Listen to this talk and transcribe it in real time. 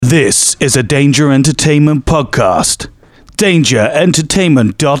This is a Danger Entertainment podcast.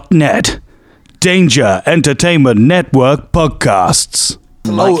 DangerEntertainment.net. Danger Entertainment Network podcasts.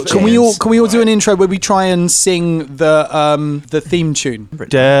 Oh, can we all do an intro where we try and sing the theme tune?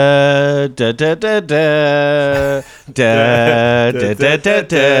 Da da da da da da da da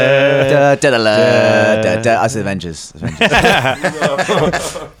da da. I said Avengers.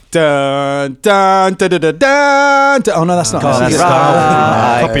 Dun, dun, dun, dun, dun, dun. Oh no, that's not.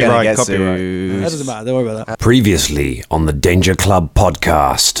 Copyright. That doesn't matter. Don't worry about that. Previously on the Danger Club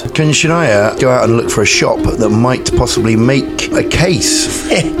podcast. Can Shania go out and look for a shop that might possibly make a case?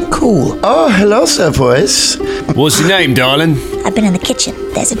 Cool. Oh, hello, sir, boys. What's your name, darling? I've been in the kitchen.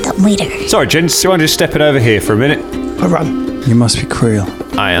 There's a dumb waiter. Sorry, gents, do you want to just step it over here for a minute? I run. You must be Creel.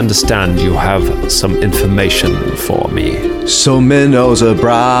 I understand you have some information for me. Some minnows are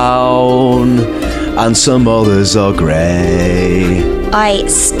brown and some others are grey. I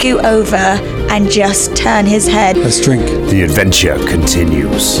scoot over and just turn his head. Let's drink. The adventure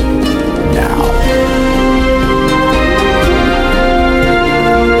continues now.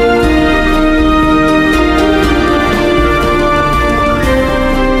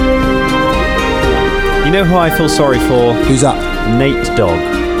 You know who I feel sorry for? Who's that? Nate Dogg.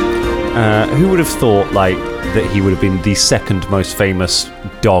 Who would have thought, that he would have been the second most famous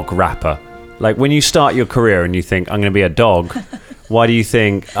dog rapper? Like, when you start your career and you think, I'm going to be a dog, why do you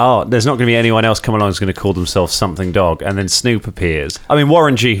think, there's not going to be anyone else come along who's going to call themselves something dog? And then Snoop appears. I mean,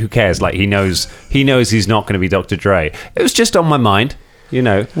 Warren G, who cares? Like, he knows he's not going to be Dr. Dre. It was just on my mind. You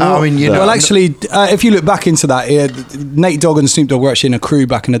know. Well, actually, if you look back into that, Nate Dogg and Snoop Dogg were actually in a crew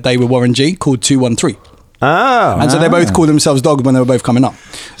back in the day with Warren G called 213. Oh. And so they both called themselves Dog when they were both coming up.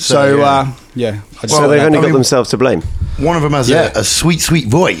 So they've only got themselves to blame. One of them has a sweet, sweet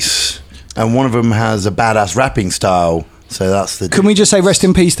voice, and one of them has a badass rapping style. So that's the. Can we just say rest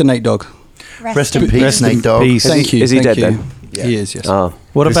in peace to Nate Dogg? Rest in peace, Nate Dogg. Thank you. Is he dead then? Yeah. He is, yes. Oh.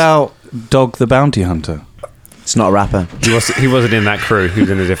 What about Dog the Bounty Hunter? It's not a rapper. He wasn't in that crew. He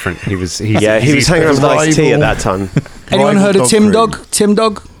was in a different. He was hanging around with Ice-T at that time. Anyone heard of Tim Dog? Tim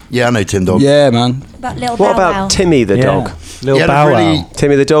Dog? Yeah, I know Tim Dog. Yeah, man. What about Timmy the dog? Little Bow Wow.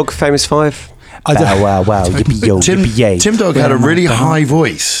 Timmy the dog, Famous Five. Wow, yippee yo, yippee yay. Tim Dog had a really high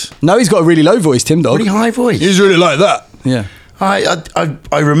voice. No, he's got a really low voice, Tim Dog. Really high voice. He's really like that. Yeah.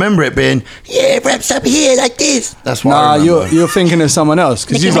 I remember it being, raps up here like this. That's what I remember. You're thinking of someone else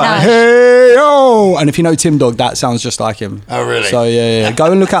because he's Nicki like, Minaj. hey, oh. And if you know Tim Dog, that sounds just like him. Oh, really? So, yeah.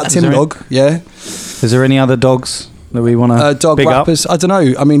 Go and look out Tim Dog, yeah. Is there any other dogs that we want to dog big rappers? up? I don't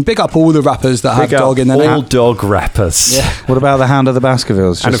know. I mean, big up all the rappers that have dog in their name. all dog rappers. Yeah. What about the Hound of the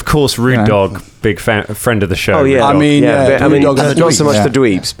Baskervilles? And of course, Rude Dog, big friend of the show. Oh, yeah. I mean, not so much Yeah. the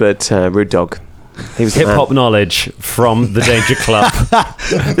dweebs, but Rude Dog. He was Hip hop knowledge from the Danger Club.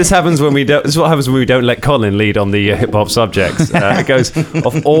 This happens when we don't. This is what happens when we don't let Colin lead on the hip hop subjects. It goes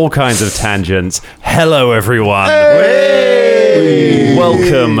off all kinds of tangents. Hello, everyone. Hey!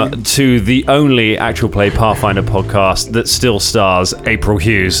 Welcome to the only actual play Pathfinder podcast that still stars April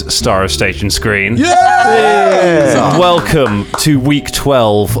Hughes, star of Station Screen. Yeah! Welcome to week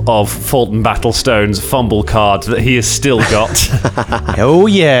 12 of Fulton Battlestone's fumble card that he has still got. Oh,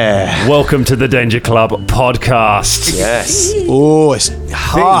 yeah. Welcome to the Danger Club podcast. Yes. Oh, it's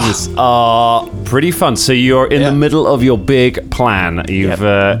Things are pretty fun. So you're in the middle of your big plan. You've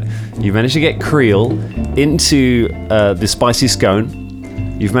managed to get Creel into the spicy scone.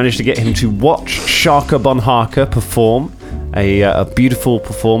 You've managed to get him to watch Shaka Bonhaka perform a beautiful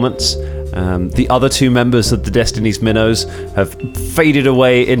performance. The other two members of the Destiny's Minnows have faded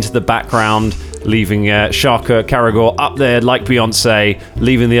away into the background, leaving Shaka Caragor up there like Beyonce,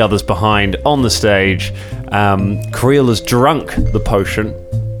 leaving the others behind on the stage. Creel has drunk the potion,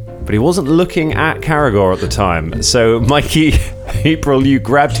 but he wasn't looking at Caragor at the time. So, Mikey, April, you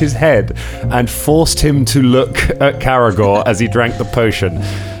grabbed his head and forced him to look at Caragor as he drank the potion.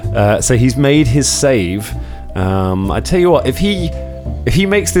 So he's made his save. I tell you what, if he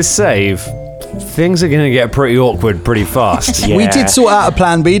makes this save, things are going to get pretty awkward pretty fast. We did sort out a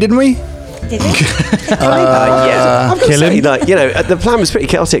plan B, didn't we? Did we? Kill him. The plan was pretty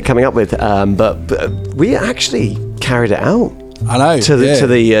chaotic coming up with, but we actually carried it out. I know. To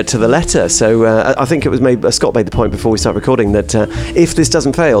the letter. So I think it was Scott made the point before we start recording that if this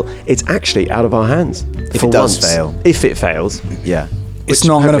doesn't fail, it's actually out of our hands. If it does fail. If it fails. Yeah. It's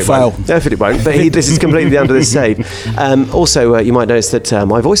not going to fail. Definitely won't. But this is completely under this save. Also, you might notice that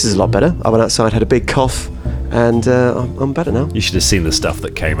my voice is a lot better. I went outside, had a big cough, and I'm better now. You should have seen the stuff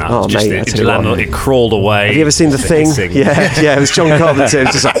that came out. Oh, mate, I tell you what. It crawled away. Have you ever seen The Thing? Yeah, it was John Carpenter. It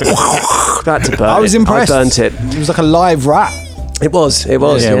was just like, back to burn. I was impressed. I burnt it. It was like a live rat. It was. Yeah, it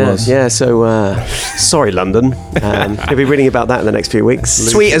was. Yeah, so sorry, London. You'll be reading about that in the next few weeks.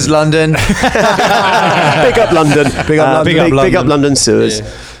 Sweet as London. Big up London. Big up London. Big up London sewers.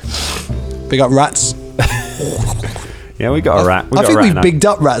 Yeah. Big up rats. Yeah, we got a rat. I think we've bigged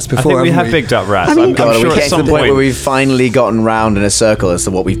up rats before. I think we have bigged up rats. I'm sure we at came to some the point where we've finally gotten round in a circle as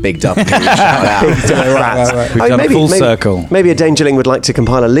to what we've bigged up. And we've shouted out. Right. We've done a full circle. Maybe a Dangerling would like to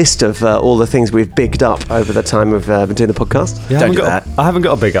compile a list of all the things we've bigged up over the time we've been doing the podcast. Yeah, Don't do that. I haven't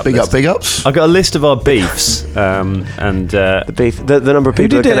got a big up. Big list. up, big ups. I've got a list of our beefs and The beef, the number of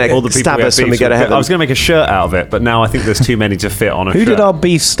people who are going to stab us when we go to heaven. I was going to make a shirt out of it, but now I think there's too many to fit on a Who shirt. did our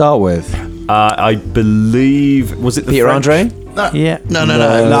beef start with? I believe was it the Peter French? Andre? Yeah. No.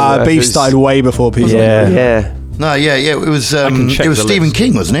 Nah, beef started way before Peter. Yeah. No, yeah. It was check the Stephen list.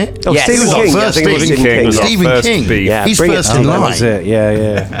 King, wasn't it? Oh, Yes. Stephen He was King. our I first think it was beef. Stephen King. was our Stephen first King. beef. Yeah, He's bring it. first Oh, in that line. was it.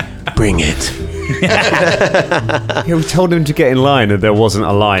 Yeah. Bring it. Yeah, we told him to get in line, and there wasn't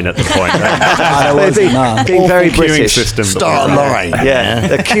a line at the point. Being very Awful queuing British. system. that Start we a ran. line. Yeah,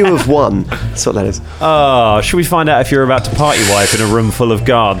 a queue of one. That's what that is. Should we find out if you're about to party wipe in a room full of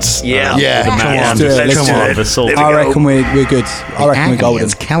guards? Yeah. The man Come on. just Let's come do on, it. assault. I reckon we're good. I reckon we're golden.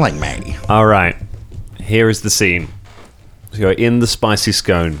 It's killing me. All right, here is the scene. So you're in the spicy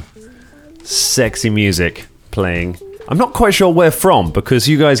scone. Sexy music playing. I'm not quite sure where from because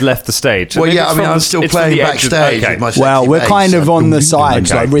you guys left the stage. So Well, maybe yeah, it's I mean, from I'm the- still it's from playing the edges. backstage Okay. with my sexy Well, we're bass. kind of on the sides,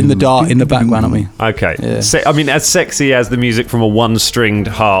 Okay. like we're in the dark, in the background, aren't we? Okay. Yeah. I mean, as sexy as the music from a one-stringed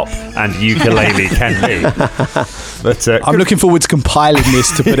harp and ukulele can be. But I'm looking forward to compiling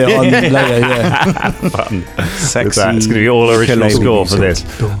this to put it on later. Yeah. fun. Sexy. It's going to be all original ukulele score for music.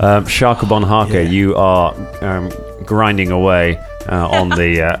 this. Sharkabon Harker, you are grinding away on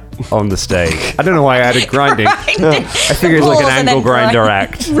the stage. I don't know why I added grinding. I figure it's like an More than angle a grinder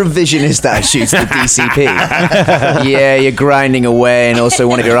grind. act. Revisionist attitude to the DCP. Yeah, you're grinding away, and also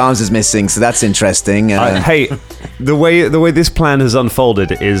one of your arms is missing, so that's interesting. Hey, the way this plan has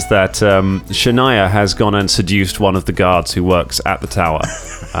unfolded is that Shania has gone and seduced one of the guards who works at the tower,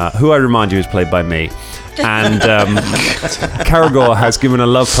 who I remind you is played by me. And Karagor has given a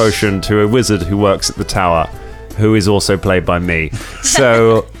love potion to a wizard who works at the tower, who is also played by me.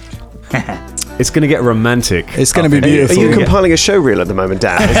 So it's going to get romantic. It's going to be Are beautiful. you compiling a show reel at the moment,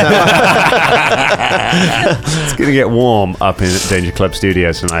 Dan? Is that It's going to get warm up in Danger Club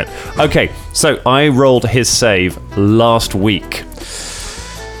Studios tonight. Okay, so I rolled his save last week.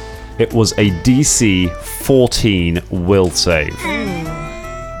 It was a DC 14 will save.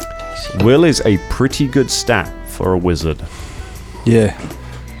 Will is a pretty good stat for a wizard. Yeah.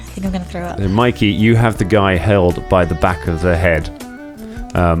 I think I'm going to throw up. And Mikey, you have the guy held by the back of the head.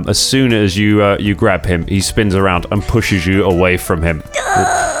 As soon as you grab him, he spins around and pushes you away from him.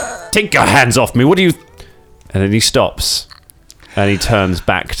 Take your hands off me! What do you? And then he stops, and he turns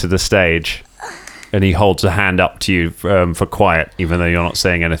back to the stage, and he holds a hand up to you for quiet, even though you're not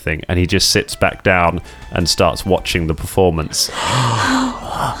saying anything. And he just sits back down and starts watching the performance.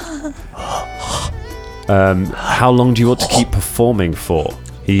 How long do you want to keep performing for?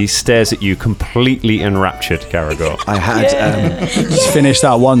 He stares at you completely enraptured, Karagor. I had, Just finished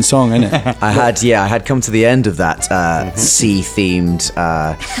that one song, innit? I had come to the end of that sea-themed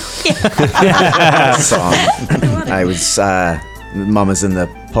song. I was Mamas and the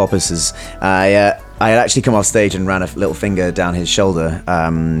Porpoises. I had actually come off stage and ran a little finger down his shoulder,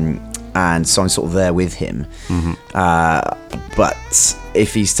 and so I'm sort of there with him. But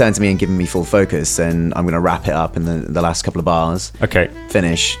if he's turned to me and given me full focus, then I'm going to wrap it up in the last couple of bars. Okay.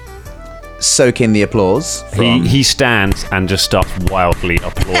 Finish. Soak in the applause. He stands and just starts wildly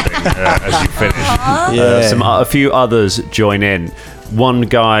applauding as you finish. Yeah. A few others join in. One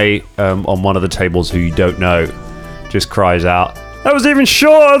guy on one of the tables who you don't know just cries out, "That was even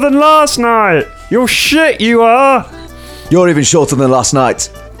shorter than last night! You're shit, you are!" You're even shorter than last night.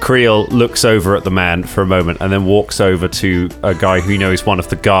 Creel looks over at the man for a moment and then walks over to a guy who knows one of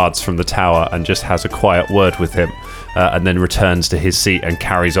the guards from the tower and just has a quiet word with him. And then returns to his seat and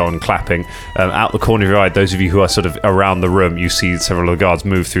carries on clapping. Out the corner of your eye, those of you who are sort of around the room, you see several of the guards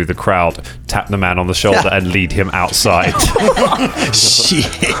move through the crowd, tap the man on the shoulder, and lead him outside.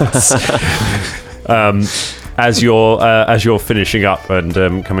 As you're finishing up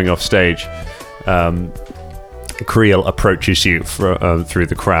and coming off stage, Creel approaches you through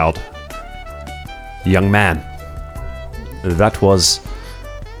the crowd. Young man, that was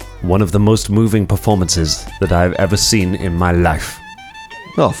one of the most moving performances that I've ever seen in my life.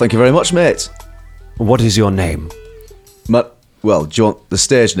 Oh, thank you very much, mate. What is your name? Well, do you want the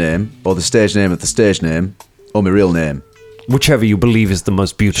stage name, or the stage name of the stage name, or my real name? Whichever you believe is the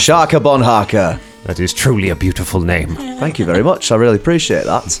most beautiful. Sharkabon Harker. That is truly a beautiful name. Thank you very much. I really appreciate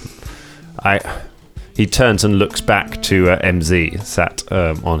that. He turns and looks back to MZ, sat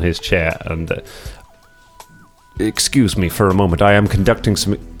on his chair, and excuse me for a moment. I am conducting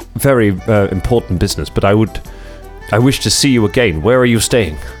some very important business, but I wish to see you again. Where are you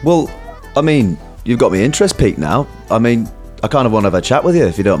staying? Well, I mean, you've got me interest peaked now. I mean, I kind of want to have a chat with you,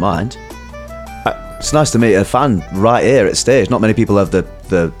 if you don't mind. It's nice to meet a fan right here at stage. Not many people have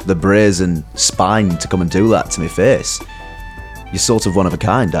the brazen spine to come and do that to my face. You're sort of one of a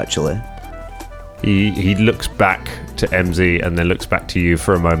kind, actually. He looks back to MZ and then looks back to you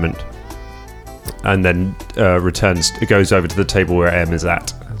for a moment, and then goes over to the table where M is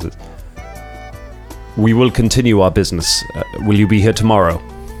at. We will continue our business. Will you be here tomorrow?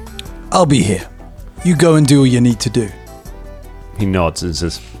 I'll be here. You go and do all you need to do. He nods and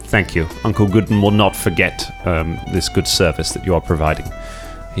says, "Thank you. Uncle Gooden will not forget this good service that you are providing."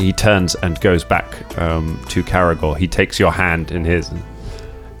 He turns and goes back to Caragor. He takes your hand in his.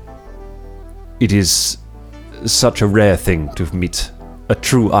 It is such a rare thing to meet a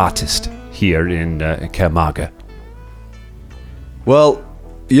true artist here in Kermaga. Well,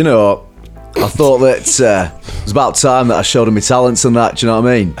 you know, I thought that it was about time that I showed him my talents and that, do you know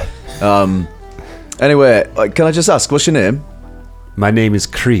what I mean? Anyway, can I just ask, what's your name? My name is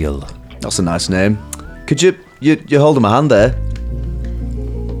Creel. That's a nice name. Could you holding my hand there?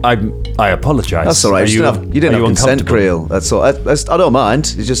 I apologise. That's all right. You didn't have consent, uncomfortable? Creel. That's all. I don't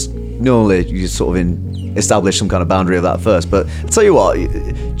mind. It's just normally you sort of establish some kind of boundary of that first. But I'll tell you what. Do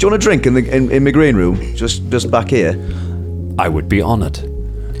you want a drink in my green room? Just back here. I would be honoured.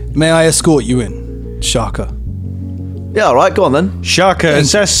 May I escort you in, Shaka? Yeah, all right. Go on then. Shaka,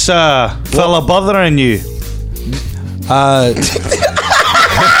 is this fella bothering you?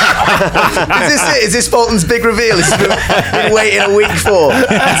 Is this Fulton's big reveal? He's been waiting a week for.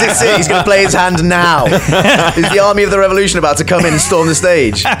 Is this it? He's going to play his hand now. Is the army of the revolution about to come in and storm the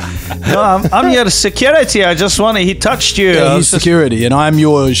stage? No, I'm your security. I just wanted. He touched you. Yeah, he's security, and I'm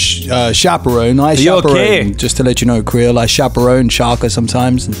your chaperone. I chaperone. Okay? Just to let you know, Creel, I chaperone Shaka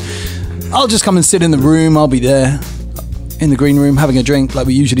sometimes, and I'll just come and sit in the room. I'll be there. In the green room, having a drink like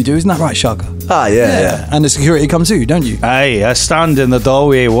we usually do. Isn't that right, Shaka? Ah, yeah. And the security comes too, don't you? Aye, I stand in the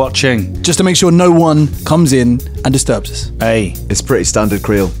doorway watching. Just to make sure no one comes in and disturbs us. Aye. It's pretty standard,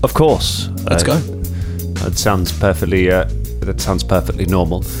 Creel. Of course. Let's go. That sounds perfectly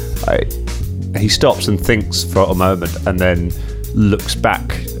normal. He stops and thinks for a moment and then looks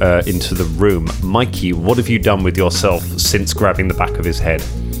back into the room. Mikey, what have you done with yourself since grabbing the back of his head?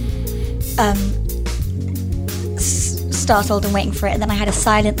 Startled and waiting for it, and then I had a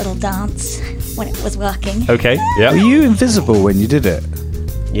silent little dance when it was working. Okay, yeah. Were you invisible when you did it?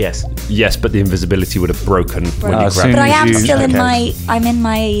 Yes. Yes, but the invisibility would have broken when you soon grabbed But I it. am you- still in okay. I'm in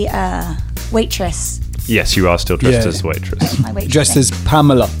my waitress. Yes, you are still dressed Yeah. as a waitress. My waitress. Dressed as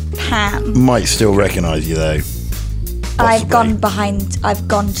Pamela. Pam. Might still recognise you though. I've Possibly.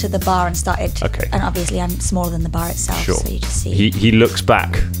 gone to the bar and started. Okay. And obviously I'm smaller than the bar itself, Sure. so you just see. He looks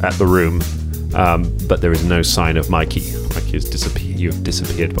back at the room, but there is no sign of Mikey. Mikey has disappeared. You have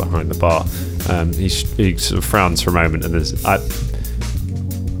disappeared behind the bar. He sort of frowns for a moment and there's...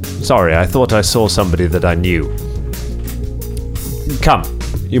 Sorry, I thought I saw somebody that I knew. Come,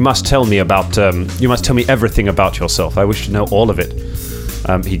 you must tell me about... you must tell me everything about yourself. I wish to know all of it.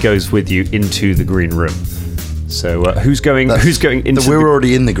 He goes with you into the green room. So who's going into We're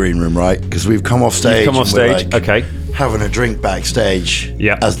already in the green room, right? Because we've come off stage. You've come off and we're, stage, like, okay. Having a drink backstage.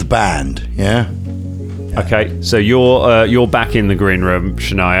 Yeah. As the band, yeah. Okay, so you're back in the green room,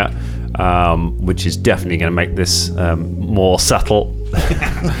 Shania, which is definitely going to make this more subtle.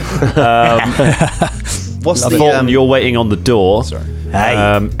 What's Fulton, you're waiting on the door. Sorry.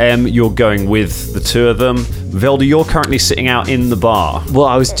 M, you're going with the two of them. Velda, you're currently sitting out in the bar. Well,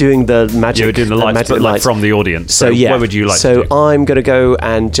 I was doing the magic. You were doing the lights, magic but like lights. from the audience. So yeah. where would you like so to do? I'm going to go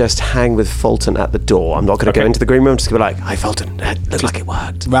and just hang with Fulton at the door. I'm not going to go Okay. into the green room. I'm just going to be like, "Hi, Fulton. That looked like it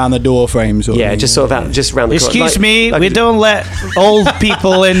worked." Round the door frame, sort of Yeah, thing. just sort of out, just around the corner. Excuse Like- me, like- we don't let old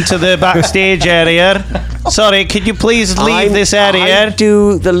people into the backstage area. Sorry, could you please leave this I area?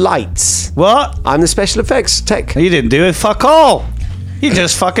 do the lights. What? I'm the special effects tech. You didn't do it. Fuck all. You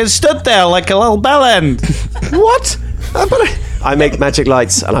just fucking stood there like a little bellend. What? I make magic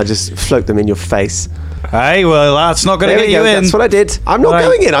lights and I just float them in your face. Aye, well, that's not going There to we get go. you in. That's what I did. I'm not All right.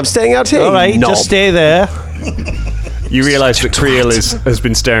 going in. I'm staying out here. All right, knob. just stay there. You realise that Creel has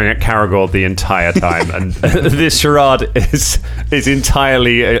been staring at Caragor the entire time, and this charade is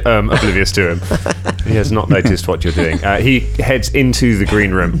entirely oblivious to him. He has not noticed what you're doing. He heads into the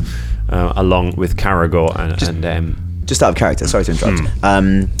green room along with Caragor and Just out of character, sorry to interrupt.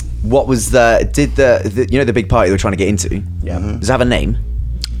 What was did the you know the big party they were trying to get into? Yeah. Does it have a name?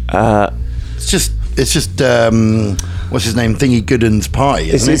 It's just what's his name? Thingy Gooden's party,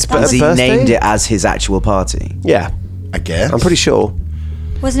 isn't it? Has he named it as his actual party? Yeah, I guess. I'm pretty sure.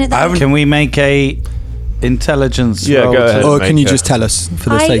 Wasn't it that? Can we make a intelligence roll? go ahead. Or can you just tell us for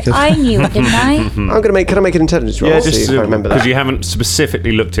the sake of? I knew it, didn't I? Can I make an intelligence roll? Yeah, See just if I remember that. because you haven't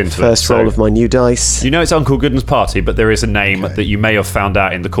specifically looked into it. First roll of my new dice. You know it's Uncle Gooden's party, but there is a name that you may have found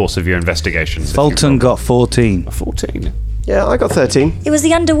out in the course of your investigations. Fulton got 14. 14. Yeah, I got 13. It was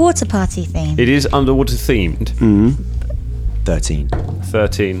the underwater party theme. It is underwater themed. 13.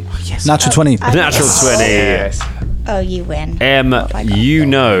 13. Natural 20. Natural 20. Oh, you win. You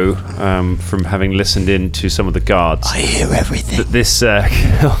know from having listened in to some of the guards. I hear everything. That this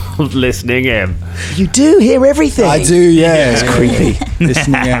listening in. You do hear everything. I do, yeah. It's creepy.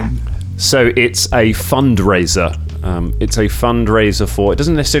 Listening in. So it's a fundraiser. It's a fundraiser for. It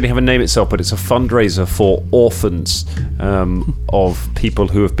doesn't necessarily have a name itself, but it's a fundraiser for orphans of people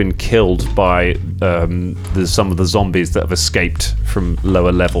who have been killed by some of the zombies that have escaped from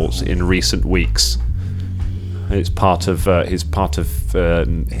lower levels in recent weeks. It's part of his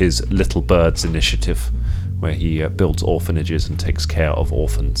Little Birds initiative, where he builds orphanages and takes care of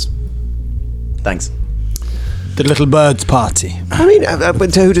orphans. Thanks. The Little Birds party. I mean,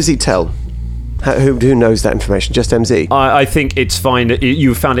 but who does he tell? Who knows that information? Just MZ? I think it's fine.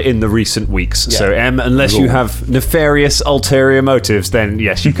 You found it in the recent weeks. Yeah. So unless you have nefarious ulterior motives, then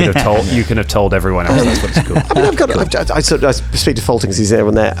yes, you could have told. You can have told everyone else. That's what it's called. I mean, I speak to Fulton because he's there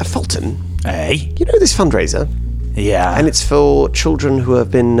and there. Fulton, Hey? you know this fundraiser? Yeah. And it's for children who have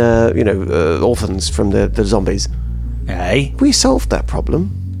been, orphans from the zombies. Hey? We solved that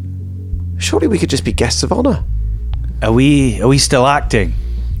problem. Surely we could just be guests of honour. Are we still acting?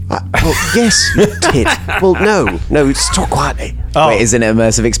 Well, yes, you did. Well, no, just talk quietly. Oh. Wait, is it an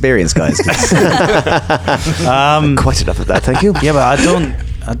immersive experience, guys? Quite enough of that, thank you. Yeah, but I don't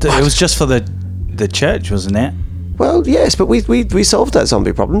it was just for the church, wasn't it? Well, yes, but we solved that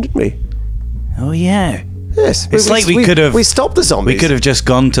zombie problem, didn't we? Oh, yeah. Yes. It's like we could have... We stopped the zombies. We could have just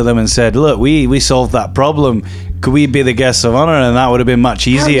gone to them and said, look, we solved that problem. Could we be the guests of honour? And that would have been much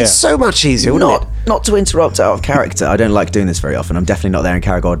easier. It's so much easier, wouldn't it? Not to interrupt out of character. I don't like doing this very often. I'm definitely not there, and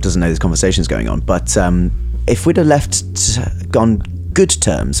Caragor doesn't know this conversation's going on. But if we'd have gone good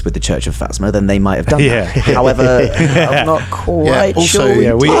terms with the Church of Phasma, then they might have done that. However, I'm not quite also,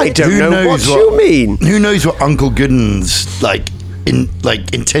 sure. I don't know what you mean. Who knows what Uncle Gooden's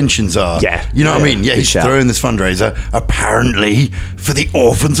intentions are? Yeah. You know what I mean? Yeah, he's throwing this fundraiser apparently for the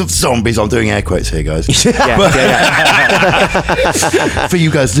orphans of zombies. I'm doing air quotes here, guys. For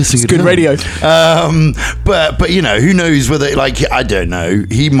you guys listening, it's good radio. But you know, who knows whether I don't know.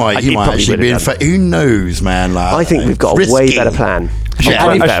 He might actually be in fact. Who knows, man? I think we've got a way better plan. Yeah,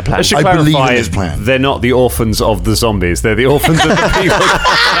 I should I believe clarify, in his plan. They're not the orphans of the zombies. They're the orphans of the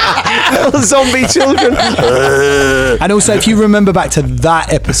people. Zombie children. And also, if you remember back to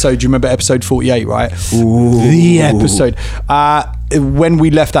that episode, you remember episode 48, right? Ooh. The episode. When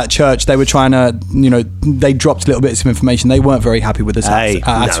we left that church, they were trying to, they dropped little bits of information. They weren't very happy with us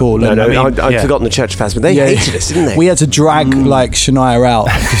at all. No, I'd forgotten the Church of Phasma. They hated us, didn't they? We had to drag Shania out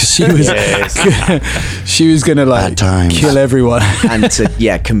because she was going to kill everyone. And to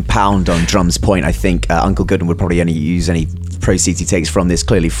compound on Drum's point, I think Uncle Gooden would probably only use any proceeds he takes from this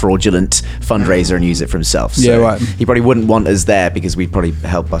clearly fraudulent fundraiser and use it for himself. So yeah, right. He probably wouldn't want us there because we'd probably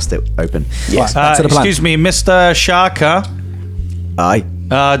help bust it open. Yes. Excuse me, Mr. Sharka. Aye.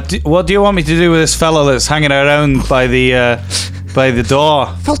 What do you want me to do with this fellow that's hanging around by the door?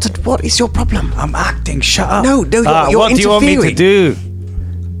 Fulton, what is your problem? I'm acting. Shut up. No, you're what do you want me to do?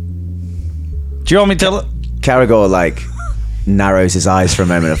 Do you want me to... Caragor, narrows his eyes for a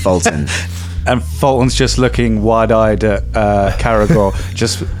moment at Fulton. And Fulton's just looking wide-eyed at Caragor,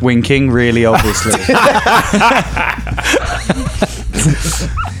 just winking really obviously.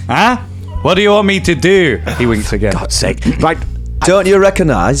 Huh? What do you want me to do? He winks again. God's sake. Right. Don't you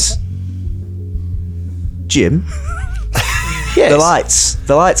recognise Jim? Yes.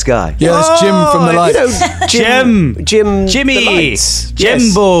 The lights guy. Yeah, that's Jim from the lights. Jimmy, the lights.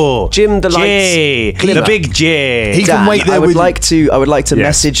 Jimbo, Jim the J, lights. the big J. He can wait there. I would like to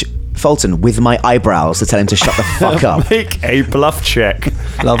message Fulton with my eyebrows to tell him to shut the fuck up. Make a bluff check.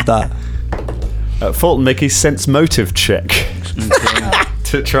 Love that. Fulton, make a sense motive check.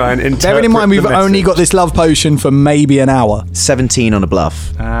 To try and interpret. Bearing in mind, we've the only got this love potion for maybe an hour. 17 on a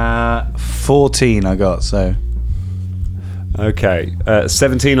bluff. 14 I got, so. Okay,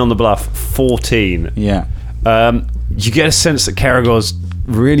 17 on the bluff, 14. Yeah. You get a sense that Caragor's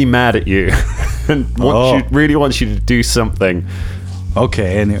really mad at you and really wants you to do something.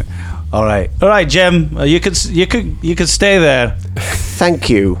 Okay. Anyway, all right. All right, Jim. You could stay there. Thank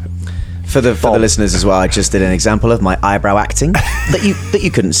you. For the listeners as well, I just did an example of my eyebrow acting that you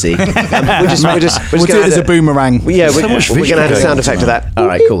couldn't see. We'll do it as a boomerang. Yeah, we're going to add a sound effect to that. All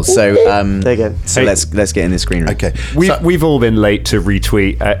right, cool. So there you go. So let's get in the screen room. Okay. We've all been late to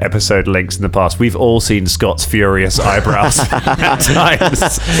retweet episode links in the past. We've all seen Scott's furious eyebrows at times.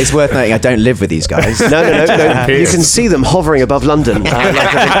 It's worth noting I don't live with these guys. No. You can see them hovering above London.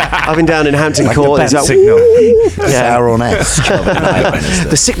 I've been down in Hampton Court. The bat signal. Sauron-esque.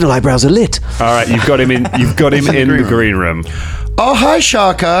 The signal eyebrows are lit. All right, you've got him in the green room. Oh, hi,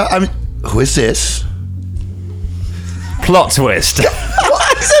 Shaka. Who is this? Plot twist. I'm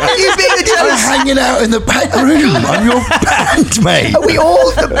hanging out in the back room. I'm your bandmate. Are we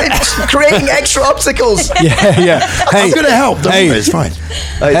all creating extra obstacles? Yeah. Hey, I'm going to help. It's fine.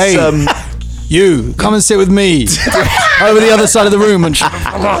 You come and sit with me over the other side of the room. And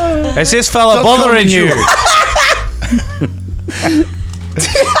Is this fella bothering you?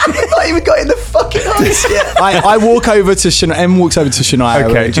 I've not even got in the fucking eyes yet. I walk over to Shania. Em walks over to Shania.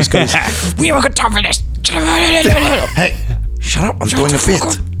 Okay. And just goes, "We have a good time for this." Hey, shut up. I'm doing a bit.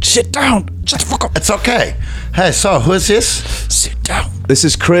 Sit down. Shut the fuck up. It's okay. Hey, so who is this? Sit down. This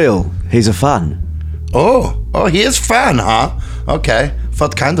is Creel. He's a fan. Oh, he is fan, huh? Okay.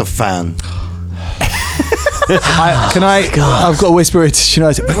 What kind of fan? I've got to whisper it to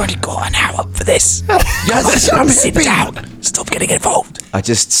Shania. We've already got an hour for this. Sit down. Stop getting involved. I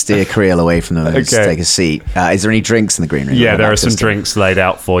just steer Creel away from them and just take a seat. Is there any drinks in the green room? Yeah, there are some drinks laid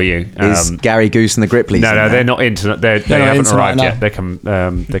out for you. Is Gary Goose and the Grippleys? No, they're not into. They haven't arrived no. yet.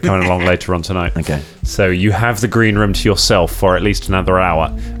 They're coming along later on tonight. Okay. So you have the green room to yourself for at least another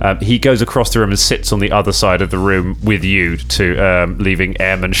hour. He goes across the room and sits on the other side of the room with you, leaving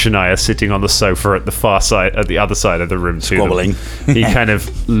Em and Shania sitting on the sofa at the far side, at the other side of the room. Squabbling. He kind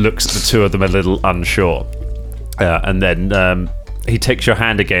of looks at the two of them a little unsure, and then he takes your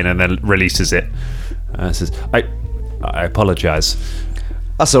hand again and then releases it. Says, "I apologize."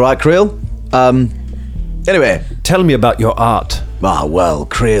 That's all right, Creel. Anyway, Tell me about your art. well,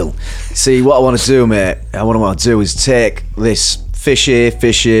 Creel. See, what I want to do, mate, what I want to do is take this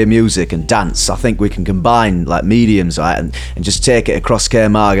fishy music and dance. I think we can combine like mediums, right, and just take it across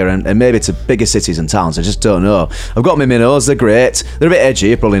Caermarga and maybe to bigger cities and towns. I just don't know. I've got my minnows, they're great. They're a bit edgy,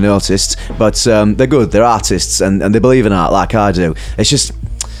 you probably noticed, but they're good, they're artists, and they believe in art like I do. It's just,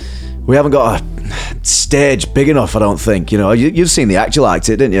 we haven't got a stage big enough, I don't think. You know, you've seen the act, you liked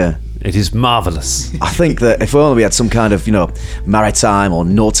it, didn't you? It is marvelous. I think that if only we had some kind of, maritime or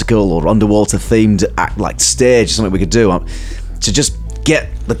nautical or underwater themed act, like stage, something we could do to just get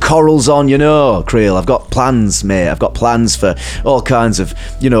the corals on, Creel. I've got plans, mate. I've got plans for all kinds of,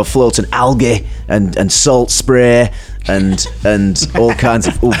 floating algae and salt spray and all kinds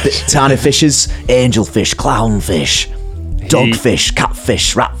of tiny fishes, angelfish, clownfish, dogfish,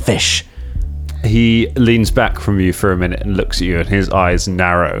 catfish, ratfish. He leans back from you for a minute and looks at you, and his eyes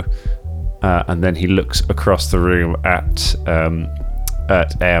narrow, and then he looks across the room at Em,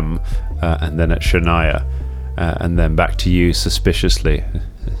 and then at Shania, and then back to you suspiciously.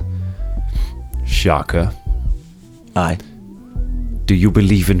 Shaka, Aye. do you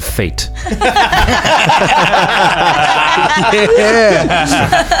believe in fate?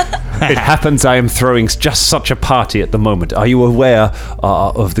 It happens I am throwing just such a party at the moment. Are you aware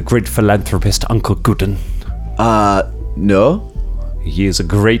of the great philanthropist Uncle Gooden? No. He is a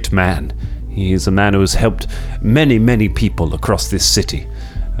great man. He is a man who has helped many, many people across this city.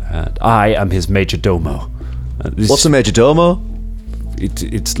 I am his major domo. What's a major domo?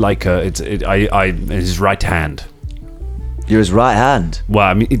 It's like his right hand. You're his right hand. Well,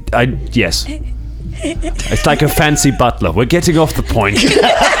 I mean, yes. It's like a fancy butler. We're getting off the point.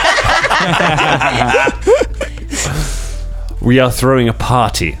 We are throwing a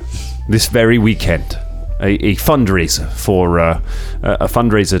party this very weekend. A fundraiser for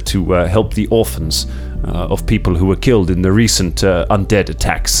to help the orphans of people who were killed in the recent undead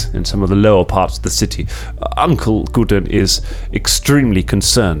attacks in some of the lower parts of the city. Uncle Gooden is extremely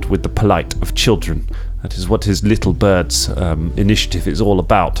concerned with the plight of children. That is what his Little Birds initiative is all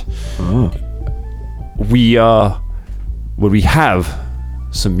about. Oh. We have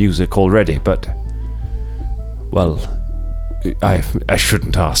some music already, but well, I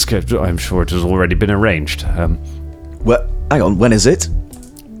shouldn't ask. I'm sure it has already been arranged. Well, hang on. When is it?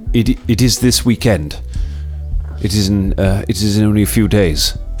 It is this weekend. It is in only a few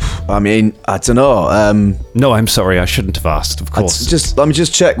days. I mean, I don't know. No, I'm sorry. I shouldn't have asked. Of course. Let me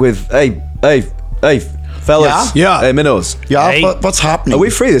just check with. Hey, fellas. Yeah. Hey, minnows. Yeah, Hey. what's happening? Are we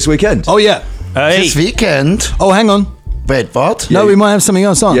free this weekend? Oh, yeah. Hey, This weekend? Oh, hang on. Wait, what? No, we might have something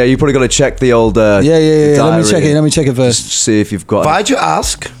else on. Yeah, you probably got to check the old. Yeah. Let me diary. check it. Let me check it first. Just see if you've got. Why'd you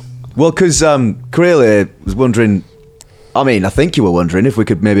ask? Well, because Creel was wondering. I mean, I think you were wondering if we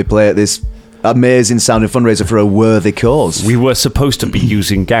could maybe play at this amazing sounding fundraiser for a worthy cause. We were supposed to be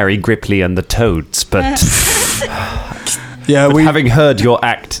using Gary Gripley and the Toads, but Yeah, but having heard your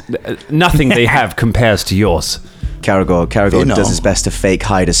act, nothing they have compares to yours. Caragor does his best to fake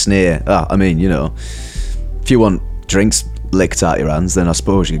hide a sneer. I mean, if you want drinks licked out your hands, then I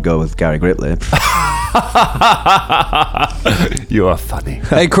suppose you could go with Gary Gripley. You are funny.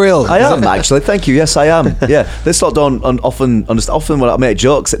 Hey, Creel. I am actually. Thank you. Yes, I am. Yeah, this lot don't often when I make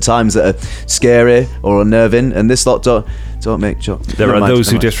jokes at times that are scary or unnerving, and this lot don't make jokes. There are those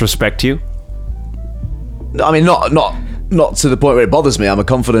who disrespect you. I mean, not to the point where it bothers me. I'm a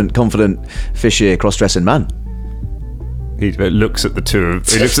confident, fishy, cross-dressing man. He looks at the two.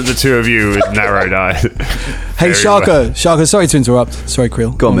 He looks at the two of you with narrowed eyes. Hey, Very Sharko. well. Sharko, sorry to interrupt. Sorry,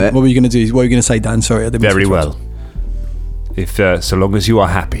 Creel. Go on, mate. What were you going to do? What were you going to say, Dan? Sorry, I didn't mean to Very interrupt. well. If so long as you are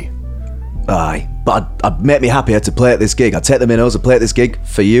happy. Aye, but I'd make me happier to play at this gig. I'd take the minnows and play at this gig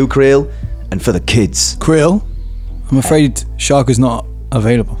for you, Creel, and for the kids. Creel, I'm afraid Sharko's not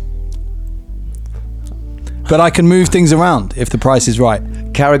available. But I can move things around if the price is right.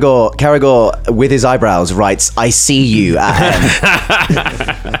 Caragor, with his eyebrows, writes, "I see you."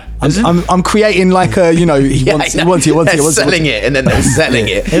 I'm creating like a, he wants it. Selling it, and then they're selling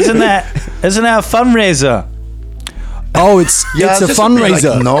it. Isn't that a fundraiser? Oh, it's a this would be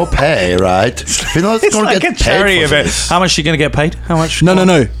fundraiser. like no pay, right? We're not It's going to like get a charity paid for event. this. How much are you going to get paid? How much?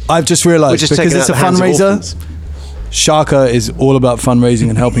 No. I've just We're realised just because taking it's out a the hands of fundraiser. orphans. Shaka is all about fundraising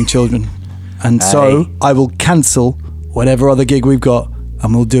and helping children, and so I will cancel whatever other gig we've got,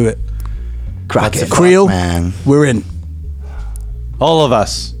 and we'll do it. Crack it. Creel, man. we're in. All of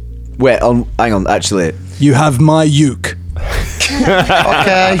us. Wait, hang on. Actually, You have my uke.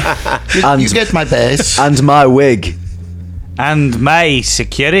 Okay. You get my base. and my wig. And my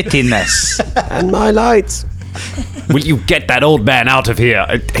security-ness. And my lights. Will you get that old man out of here?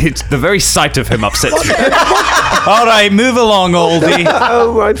 It's the very sight of him upsets me. All right, move along, oldie.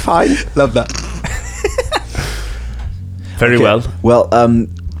 Oh, right, fine. Love that. Very well. Well,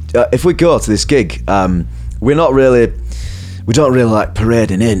 if we go to this gig, we don't really like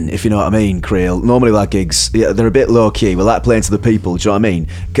parading in, if you know what I mean, Creel. Normally our gigs, they're a bit low key. We like playing to the people. Do you know what I mean?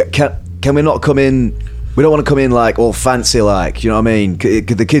 Can we not come in? We don't want to come in like all fancy, like, you know what I mean?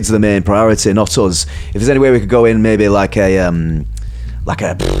 The kids are the main priority, not us. If there's any way we could go in, maybe like a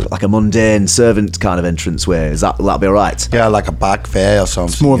mundane servant kind of entrance way, that'll be all right? Yeah, like a back fair or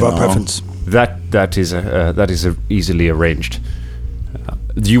something. It's more of our preference. That is easily arranged.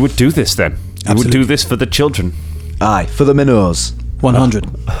 You would do this then. You would do this for the children. Aye, for the minnows, 100.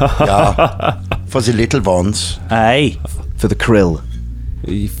 Yeah. For the little ones. Aye. for the krill.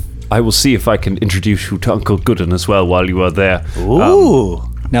 I will see if I can introduce you to Uncle Gooden as well while you are there. Ooh.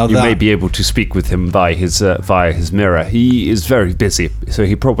 Now You that may be able to speak with him via his mirror. He is very busy, so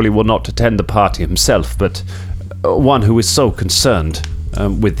he probably will not attend the party himself, but one who is so concerned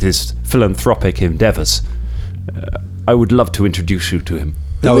with his philanthropic endeavors. I would love to introduce you to him.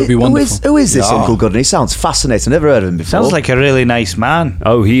 that would be wonderful. Who is this Uncle Gooden? He sounds fascinating. Never heard of him before. Sounds like a really nice man.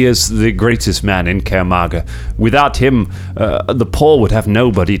 Oh, he is the greatest man in Kermaga. Without him, the poor would have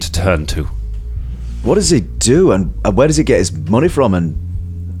nobody to turn to. What does he do, and where does he get his money from, and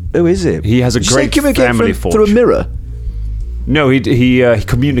who is he? He has a Did you say great communicate family through a fortune. mirror? No, he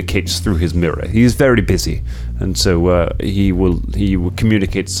communicates through his mirror. He is very busy, and so he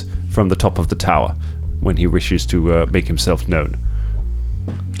communicates from the top of the tower when he wishes to make himself known.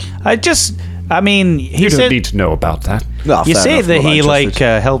 He You don't said need to know about that. No, you fair say enough, that not he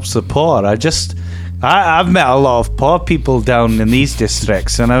interested. helps the poor. I've met a lot of poor people down in these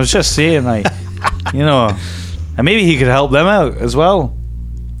districts, and I was just saying, and maybe he could help them out as well.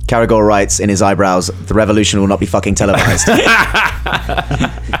 Caragor writes in his eyebrows, "The revolution will not be fucking televised."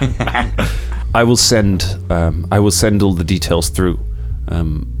 I will send all the details through.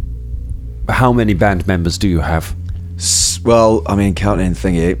 How many band members do you have? Well, counting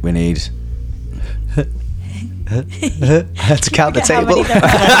thingy, we need... had to count the How many table.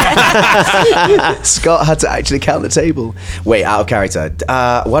 Scott had to actually count the table. Wait, out of character.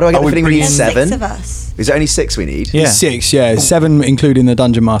 Why do I get the feeling we need There's 7? 6 of us. Is there only 6 we need? Yeah. 6, yeah. 7 including the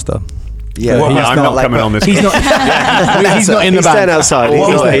Dungeon Master. Yeah, Well, I'm not coming on this. He's not. he's not in the He's band. staying outside.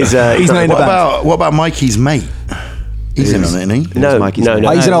 He's not in the band. What about Mikey's mate? He's in on it, isn't he? No, Mikey's no, mate? no.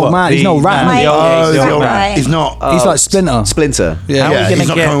 Oh, he's an old man. He's an old rat. Mike. Oh, He's he's not not. right. He's not. He's like Splinter. Splinter. Yeah, How are we he's gonna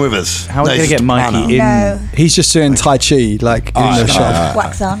not get- coming with us. How are we No, going to he's get just Mikey Anna. in? No. He's just doing Tai Chi, like in the shop.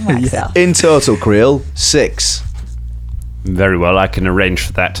 Wax on, wax off. In total, Creel, 6. Very well, I can arrange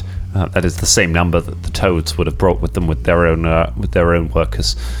for that. That is the same number that the toads would have brought with them with their own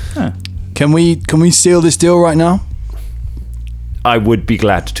workers. Huh. Can we seal this deal right now? I would be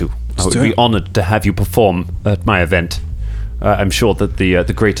glad to. I would be honoured to have you perform at my event. I'm sure that the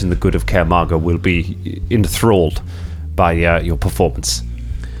great and the good of Kaer Marga will be enthralled by your performance.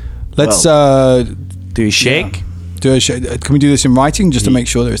 Let's do a shake. Do a shake. Can we do this in writing just to make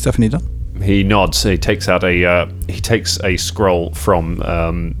sure that it's definitely done? He nods. He takes out a scroll from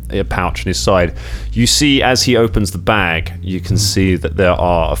a pouch in his side. You see, as he opens the bag, you can see that there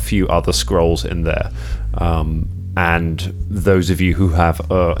are a few other scrolls in there. And those of you who have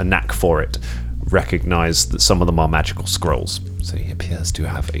a knack for it recognize that some of them are magical scrolls. So he appears to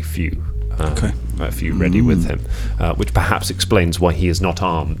have a few ready with him, which perhaps explains why he is not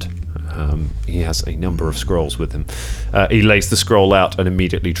armed. He has a number of scrolls with him. He lays the scroll out and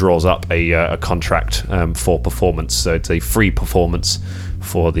immediately draws up a contract for performance. So it's a free performance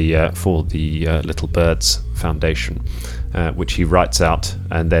for the Little Birds Foundation, which he writes out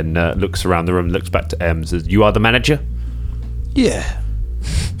and then looks around the room, looks back to M, says, "You are the manager?" Yeah,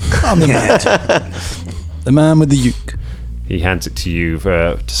 I'm the manager. The man with the uke. He hands it to you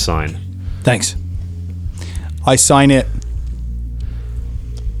to sign. Thanks. I sign it.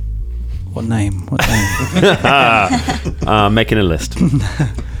 What name? Making a list.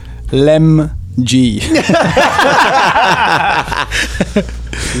 Lem G.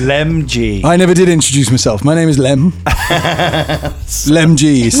 Lem G. I never did introduce myself. My name is Lem. Lem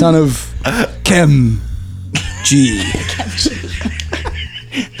G, son of Kem G.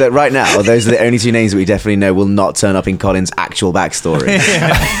 That right now, those are the only two names that we definitely know will not turn up in Colin's actual backstory.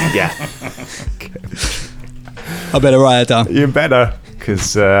 Yeah. I better write it down. You better.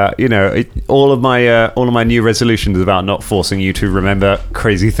 Because all of my new resolutions is about not forcing you to remember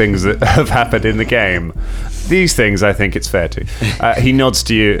crazy things that have happened in the game. These things, I think it's fair to. He nods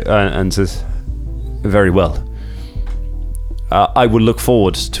to you and says, "Very well. I will look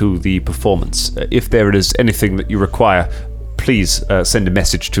forward to the performance. If there is anything that you require, please send a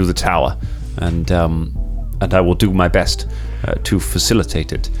message to the tower, and I will do my best to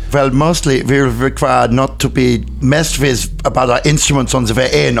facilitate it." Well, mostly we will require not to be messed with about our instruments on the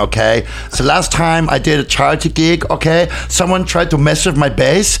way in, okay? So last time I did a charity gig, okay? Someone tried to mess with my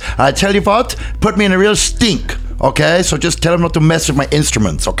bass. I tell you what, put me in a real stink, okay? So just tell them not to mess with my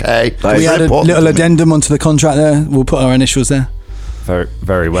instruments, okay? We had a little addendum onto the contract there. We'll put our initials there. Very,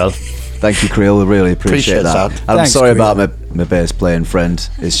 very well. Thank you, Creel. I really appreciate that. And I'm Thanks, sorry Creel. about my bass playing friend.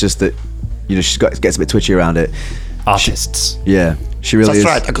 It's just that, she gets a bit twitchy around it. Artists. She really is. That's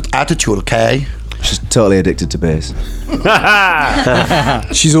right, a good attitude, okay? She's totally addicted to bass.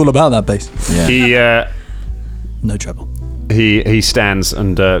 She's all about that bass. Yeah. He no trouble. He stands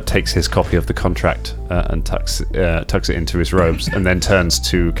and takes his copy of the contract and tucks it into his robes, and then turns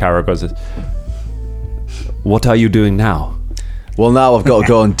to Karagos and says, "What are you doing now?" Well, now I've got to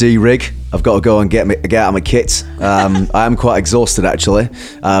go and de-rig. I've got to go and get out of my kit. I am quite exhausted, actually.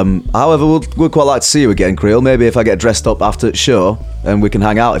 However, we'd quite like to see you again, Creel. Maybe if I get dressed up after the show, and we can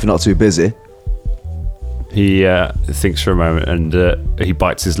hang out if you're not too busy. He thinks for a moment, and he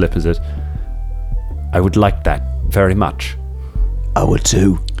bites his lip and says, "I would like that very much." I would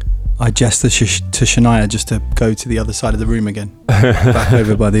too. I gesture to Shania just to go to the other side of the room again, back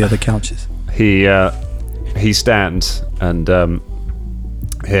over by the other couches. He stands and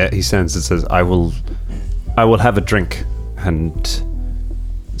he stands and says, I will have a drink and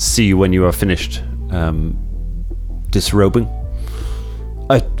see you when you are finished disrobing,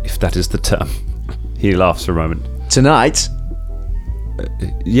 if that is the term." He laughs for a moment. Tonight?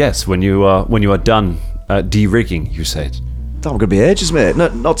 Yes, when you are done de-rigging, you said. I'm gonna be ages, mate. No,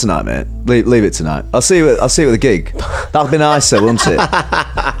 not tonight, mate. Leave it tonight. I'll see you at the gig. That'd be nicer, wouldn't it?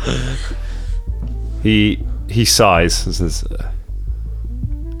 He sighs and says,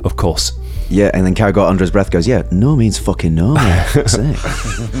 "Of course." Yeah, and then Karagos under his breath goes, "Yeah, no means fucking no, mate."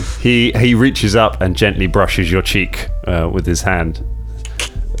 He reaches up and gently brushes your cheek with his hand.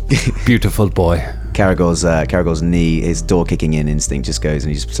 "Beautiful boy." Karagos' knee, his door kicking in instinct just goes,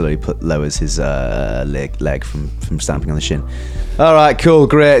 and he just slowly lowers his leg from stamping on the shin. All right, cool,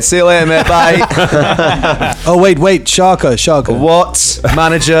 great. See you later, mate. Bye. Oh wait, Shaka. What,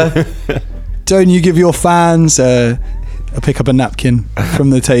 manager? Don't you give your fans I'll pick up a napkin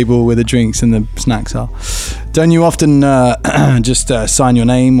from the table where the drinks and the snacks are. Don't you often just sign your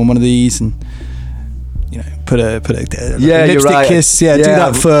name on one of these and put a lipstick right. kiss? Yeah, do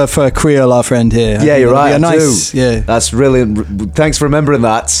that for Creel, our friend here. Yeah, you're right. Nice. Yeah, that's brilliant. Thanks for remembering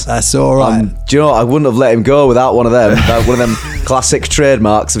that. That's all right. Do you know what? I wouldn't have let him go without one of them. One of them classic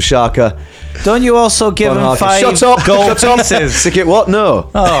trademarks of Shaka. Don't you also give him 5 Shut up! gold Shut up! pieces? Sick what? No.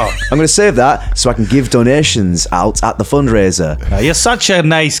 Oh, I'm going to save that so I can give donations out at the fundraiser. you're such a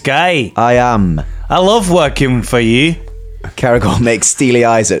nice guy. I am. I love working for you. Caragor makes steely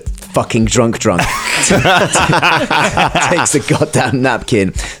eyes at fucking drunk. Takes a goddamn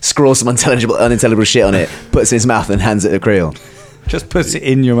napkin, scrawls some unintelligible shit on it, puts it in his mouth and hands it to Creel. Just puts it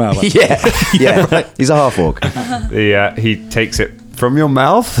in your mouth. Yeah. Right. He's a half orc. Yeah, he takes it from your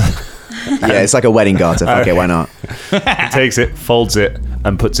mouth. Yeah, it's like a wedding garter. Fuck it, why not? He takes it, folds it,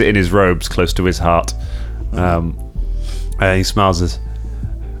 and puts it in his robes close to his heart. And he smiles as,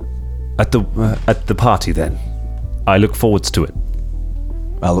 at the party then. I look forwards to it.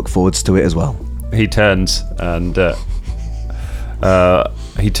 I look forwards to it as well. He turns and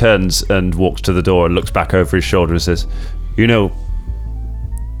walks to the door and looks back over his shoulder and says, "You know,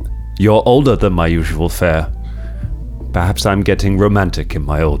 you're older than my usual fare. Perhaps I'm getting romantic in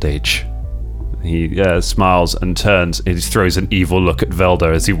my old age." He smiles and turns and he throws an evil look at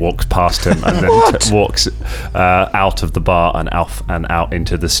Velda as he walks past him and then walks out of the bar and out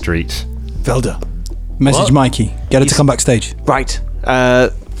into the street. Velda, message Mikey. Get her to come backstage. Right.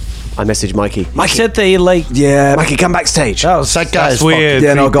 I messaged Mikey. I said they like. Yeah, Mikey, come backstage. That guy is weird.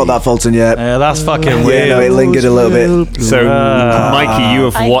 yeah, no, got that, Fulton, yeah. That's fucking Yeah, weird. no, it lingered a little bit. So, Mikey, you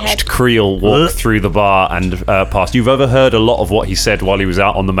have I watched had- Creel walk through the bar and past. You've overheard a lot of what he said while he was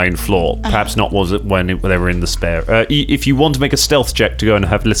out on the main floor. Perhaps not was it when they were in the spare. If you want to make a stealth check to go and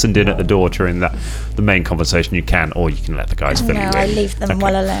have listened in at the door during the main conversation, you can, or you can let the guys fill you No, in. I leave them Okay.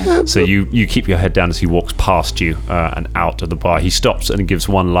 well alone. So you keep your head down as he walks past you and out of the bar. He stops and gives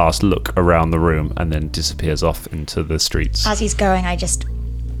one last look around the room and then disappears off into the streets. As he's going,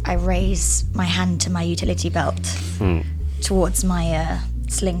 I raise my hand to my utility belt towards my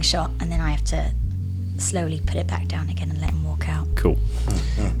slingshot, and then I have to slowly put it back down again and let him walk out. Cool.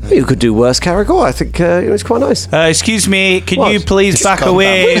 You could do worse, Caragor. I think it was quite nice. Excuse me, can What? you please back calm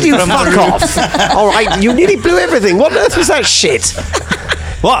away Will you from fuck the room? off? All right, you nearly blew everything. What on earth was that shit?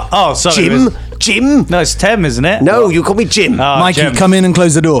 What? Oh, sorry. Jim? No, it's Tim, isn't it? No, you call me Jim. Oh, Mikey, Jim. come in and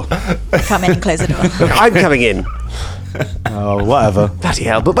close the door. Come in and close the door. I'm coming in. Oh, whatever. Bloody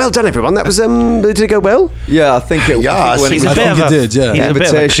hell! But well done, everyone. That was did it go well? Yeah, I think it Yeah, when He's it a was bit of it a, did, yeah. he's a bit of a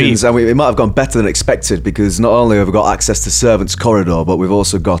invitations, creep. and it might have gone better than expected because not only have we got access to Servants Corridor, but we've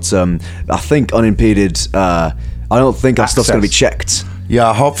also got, I think, unimpeded. I don't think our stuff's going to be checked.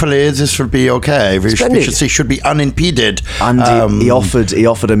 Yeah, hopefully this will be okay. We Splendid. should say should be unimpeded. And he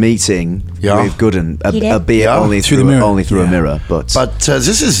offered a meeting Yeah. with Gooden, He did? albeit Yeah. only Through through the mirror. only through a Yeah. mirror. But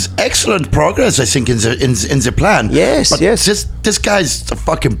This is excellent progress, I think, in the plan. Yes, but yes. This guy's a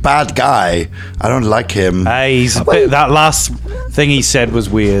fucking bad guy. I don't like him. He's a bit, that last thing he said was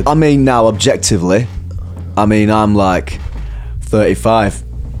weird. I mean, now objectively, I'm like 35.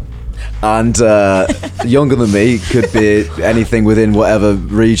 And younger than me could be anything within whatever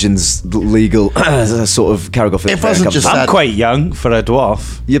region's legal sort of Caragor. It wasn't just I'm that. quite young for a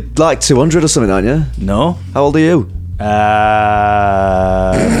dwarf. You're like 200 or something, aren't you? No. How old are you?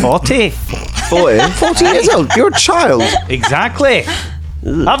 40. 40? 14 years old. You're a child. Exactly.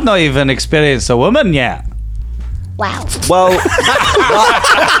 I've not even experienced a woman yet. Wow. Well,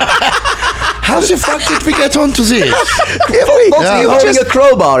 How the fuck did we get onto this? what are you holding a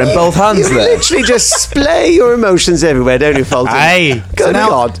crowbar in both hands You there? literally just splay your emotions everywhere, don't you, Fulton? Aye. Good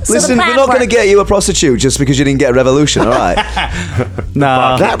God. So Listen, the we're plan not going to worked. get you a prostitute just because you didn't get a revolution, all right?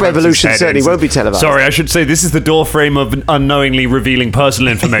 No. That revolution Head certainly ends. won't be televised. Sorry, I should say this is the door frame of unknowingly revealing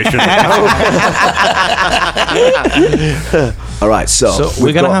personal information. All right, so We're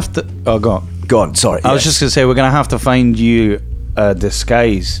we've going to got- have to. Oh, go on. Go on, sorry. I was just going to say, we're going to have to find you a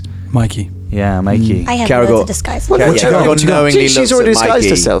disguise. Mikey. Yeah, Mikey. I have Caragor. loads of disguises. What Caragor you got? What you got? knowingly She's looks already at disguised Mikey.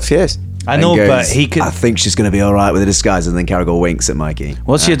 herself, yes. I know, and but goes, he could. I think she's going to be all right with a disguise, and then Caragor winks at Mikey.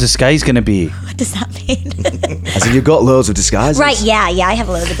 What's your disguise going to be? What does that mean? As in, you've got loads of disguises. Right, yeah, I have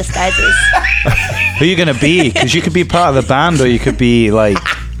loads of disguises. Who are you going to be? Because you could be part of the band, or you could be like.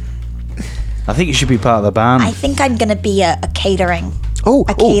 I think you should be part of the band. I think I'm going to be a catering. Oh,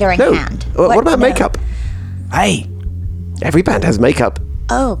 A catering no. hand. What about No. makeup? Hey. Every band has makeup.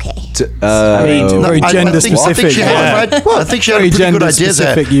 Oh, okay. Very gender I think specific. she had, I think she had a Very pretty good gender idea there.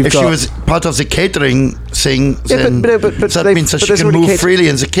 specific you've If she got. was part of the catering thing, Yeah, then but that they've- means that but she there's can already move catering. freely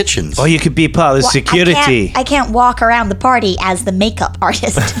in the kitchens. Or you could be part of the Well, security. I can't walk around the party as the makeup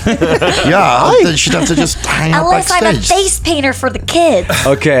artist. Yeah, then she'd have to just hang out Unless I'm a backstage. face painter for the kids.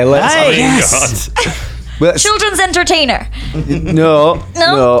 Okay, let's. Hey. Yes. let's Children's entertainer. no.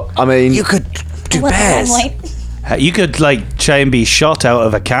 I mean, You could do What the bears. like? You could like try and be shot out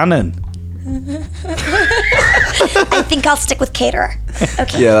of a cannon. I think I'll stick with caterer.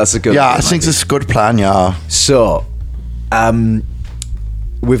 Okay. Yeah, that's a good. Yeah, I think this is a good plan. Yeah. So,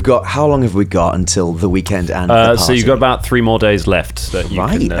 we've got. How long have we got until the weekend and the party? So you've got about 3 more days left that you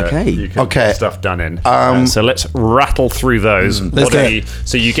Right, can, okay. you can Okay. get stuff done in. So let's rattle through those. Let's What do are it.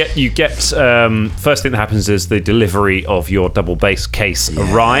 so you get first thing that happens is the delivery of your double base case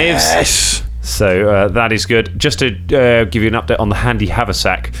arrives. So that is good. Just to give you an update on the handy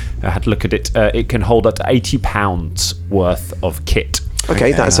haversack, I had to look at it. It can hold up to 80 pounds worth of kit.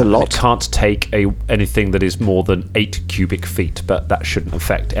 Okay, that's a It lot. can't take anything that is more than 8 cubic feet, but that shouldn't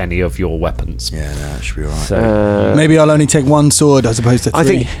affect any of your weapons. Yeah, no, that should be all right. So Maybe I'll only take one sword as opposed to 3. I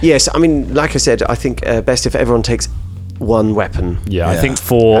think, yes, I mean, like I said, I think best if everyone takes one weapon. yeah, I Yeah. think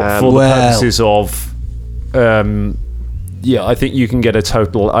for the Well- purposes of I think you can get a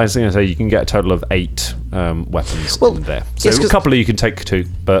total. I was going to say you can get a total of 8 weapons Well, in there. So yes, a 'cause- couple of you can take 2,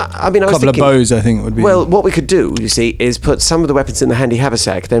 but I mean, I A was couple of thinking, bows, I think, would be. well, what we could do, you see, is put some of the weapons in the handy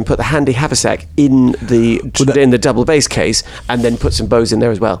haversack, then put the handy haversack in the double base case, and then put some bows in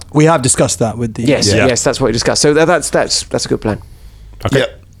there as well. we have discussed that with the. Yes, Yeah. yes, that's what we discussed. So that's a good plan. Yeah.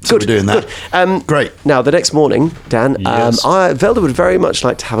 So we're doing that. Great. Now, the next morning, Dan, Yes. Velda would very much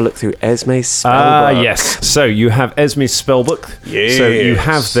like to have a look through Esme's spellbook. yes. So you have Esme's spellbook. So you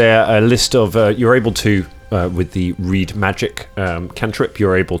have there a list of. You're able to. With the read magic cantrip,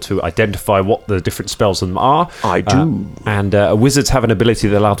 you're able to identify what the different spells in them are. I do. And wizards have an ability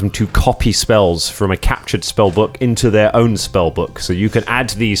that allows them to copy spells from a captured spell book into their own spell book. So you can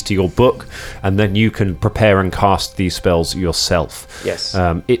add these to your book, and then you can prepare and cast these spells yourself. Yes.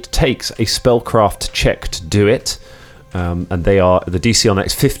 It takes a spellcraft check to do it. And they are the DC on that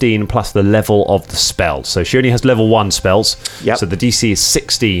is 15 plus the level of the spell. So she only has level 1 spells. Yep. So the DC is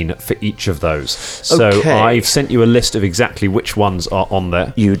 16 for each of those. So Okay. I've sent you a list of exactly which ones are on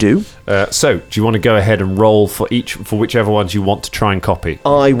there. You do. So do you want to go ahead and roll for whichever ones you want to try and copy?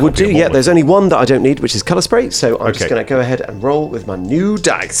 I would Copy do, them yeah. all. There's only one that I don't need, which is colour spray. So I'm just Okay. going to go ahead and roll with my new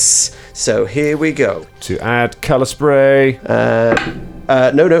dice. So here we go. To add colour spray. No,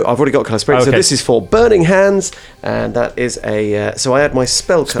 I've already got colour spray. So Okay. this is for Burning Hands, and that is a. So I add my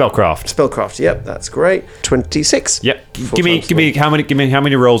Spellcraft. Spellcraft. Yep, that's great. 26. Yep. Full Give me times how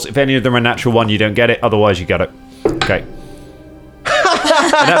many rolls? If any of them are a natural 1, you don't get it. Otherwise, you get it. Okay.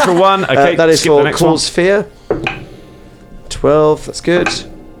 A natural 1. Okay. That is skip the for next Cause Fear. 12. That's good.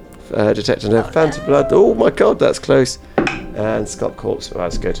 Detect and Phantom Blood. Oh my God, that's close. And Scalp Corpse. Oh,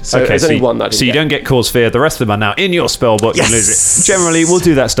 that's good. So there's only one that I didn't so you get. don't get cause fear. The rest of them are now in your spell book. Yes! You lose it. Generally, we'll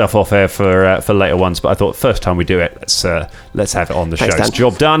do that stuff off air for later ones. But I thought first time we do it, let's have it on the Thanks, show. Dan.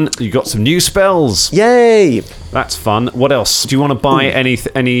 Job done. You got some new spells. Yay! That's fun. What else? Do you want to buy any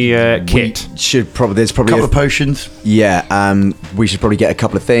kit? Should probably there's probably Couple of potions. we should probably get a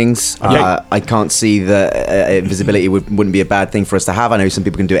couple of things. I can't see that invisibility wouldn't be a bad thing for us to have. I know some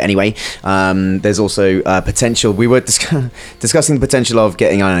people can do it anyway. There's also potential. We were discussing the potential of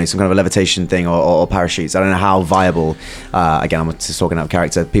getting, I don't know, some kind of a levitation thing or parachutes. I don't know how viable. Again, I'm just talking out of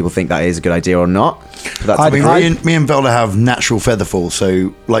character. People think that is a good idea or not. But that's I mean, me and Velda have natural featherfall,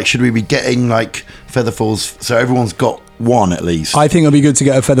 so like, should we be getting like featherfalls so everyone's got one at least? I think it'll be good to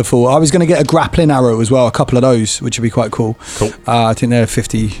get a featherfall. I was going to get a grappling arrow as well, a couple of those, which would be quite cool. Cool. I think they're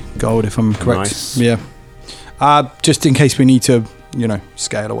 50 gold, if I'm correct. Nice. Yeah. Just in case we need to,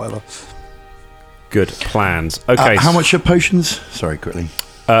 scale or whatever. Good plans. Okay. How much are potions? Sorry, quickly.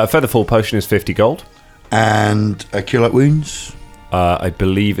 Featherfall potion is 50 gold. And cure light wounds. I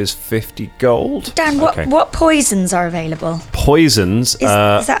believe is 50 gold. Dan, what poisons are available? Poisons. Is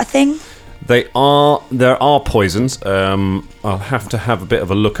that a thing? There are poisons. I'll have to have a bit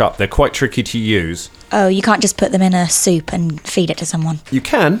of a look up. They're quite tricky to use. Oh, you can't just put them in a soup and feed it to someone. You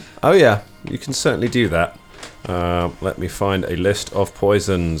can. Oh yeah, you can certainly do that. Let me find a list of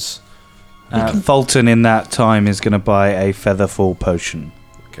poisons. Fulton in that time is going to buy a featherfall potion.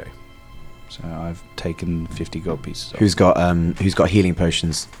 Okay. So I've taken 50 gold pieces. who's got healing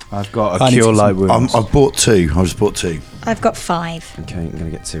potions. I've got I a need cure some- light wounds. I've bought 2. I just bought 2. I've got 5. Okay, I'm gonna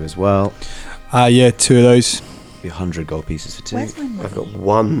get 2 as well. Yeah, 2 of those. Be 100 gold pieces for 2. Where's my money? I've got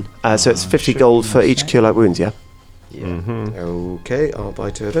 1. So it's 50 gold for each cure light wounds, yeah? Yeah. Okay, I'll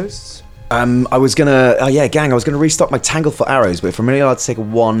buy 2 of those. I was gonna, gang. I was gonna restock my Tanglefoot arrows, but if I'm really allowed to take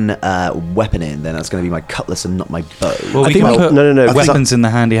one weapon in, then that's gonna be my cutlass and not my bow. Well, we think can we- put no, weapons in the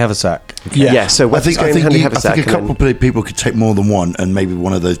handy haversack. Yeah. So I weapons think go in handy a haversack. and then- couple of people could take more than one, and maybe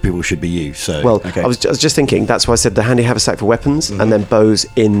one of those people should be you. So Well, Okay. I was just thinking, that's why I said the handy haversack for weapons, and then bows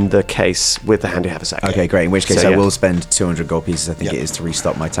in the case with the handy haversack. Okay, great. In which case, So, I yeah. will spend 200 gold pieces. I think Yeah. it is to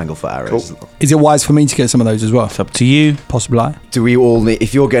restock my Tanglefoot arrows. Cool. Is it wise for me to get some of those as well? It's up to you. Possibly. Do we all need?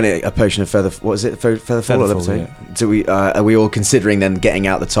 If you're getting a potion mention of further. What is it? Further fall. Featherfall, Yeah. Do we? Are we all considering then getting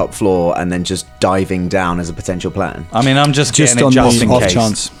out the top floor and then just diving down as a potential plan? I mean, I'm just getting on it just the in off case.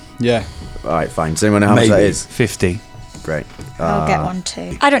 chance. Yeah. All right, fine. Does anyone know how much that Maybe. is? 50. Great. I'll get one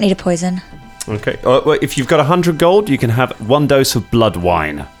too. I don't need a poison. Okay. Well, if you've got 100 gold, you can have 1 dose of blood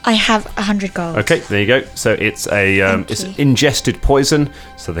wine. I have 100 gold. Okay, there you go. So it's it's you. ingested poison,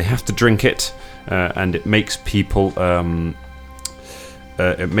 so they have to drink it, and it makes people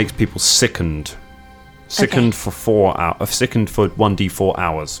sickened. Sickened for 4 hours. Sickened for 1d4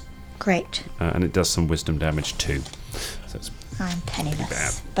 hours, Great. and it does some wisdom damage too. So it's I'm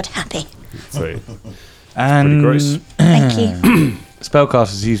penniless, but happy. so And gross. Thank you.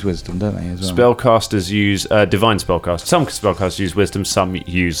 spellcasters use wisdom, don't they, as well? Spellcasters use divine spellcasters. Some spellcasters use wisdom. Some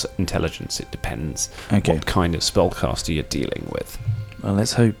use intelligence. It depends Okay. what kind of spellcaster you're dealing with. Well,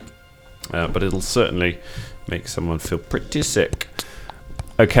 let's hope. But it'll certainly make someone feel pretty sick.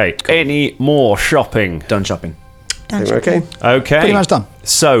 Okay, any more shopping? Done shopping. Done Think we're okay. Okay. Pretty much done.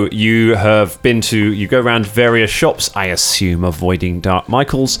 So you go around various shops, I assume avoiding Dark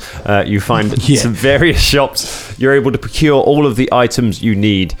Michael's. You find Yeah. some various shops. You're able to procure all of the items you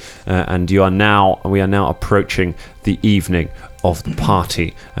need, and we are now approaching the evening of the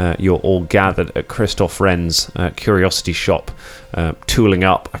party. You're all gathered at Christoph Wren's curiosity shop, tooling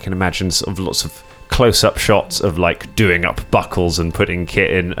up. I can imagine sort of lots of close-up shots of like doing up buckles and putting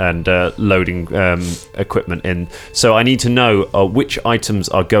kit in and loading equipment in. So I need to know which items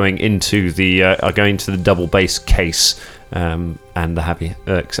are going into the double base case and the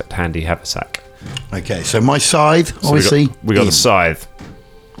handy haversack. Okay, so my scythe, So obviously. we got in. the scythe,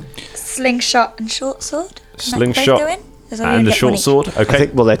 Slingshot and short sword. Can I both slingshot, go in? There's only and the get short one each. sword. I Okay.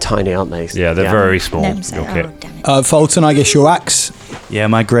 think, well, they're tiny, aren't they? Yeah, they're very small. No, I'm sorry. Okay. Oh, damn it. Fulton, I guess your axe, Yeah,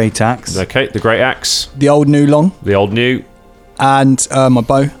 my great axe. Okay. The great axe, the old new long, the old new, and my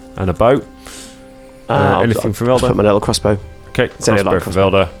bow. and a bow. Anything from Elder? Put my little crossbow. Okay. It's only a Crossbow light from crossbow.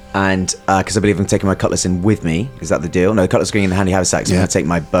 Elder. And because I believe I'm taking my cutlass in with me, is that the deal? No, the cutlass going in the handy haversack, so I'm Yeah. going to take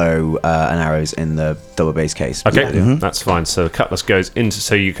my bow and arrows in the double base case. Okay, Mm-hmm. that's fine. So the cutlass goes into.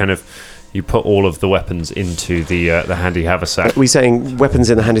 So you put all of the weapons into the handy haversack. Are we saying weapons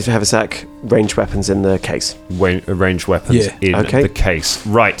in the handy haversack, ranged weapons in the case? Ranged weapons Yeah. in Okay. the case.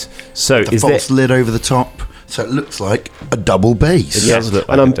 Right. So The is there? false lid over the top, so it looks like a double base. Yeah. does look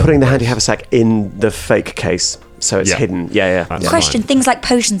like and a I'm double putting the base. handy haversack in the fake case, so it's Yeah. hidden. Yeah. That's Question: fine. things like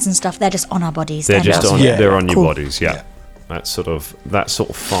potions and stuff, they're just on our bodies. They're They're just not- on. Yeah. They're on your Cool. bodies. Yeah. That's sort of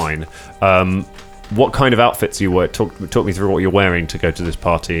fine. What kind of outfits are you wear? Talk me through what you're wearing to go to this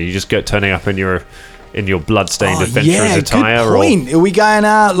party. Are you just turning up in your bloodstained adventurous attire, good point. Are we going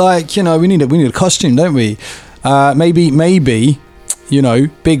out like we need a costume, don't we? Maybe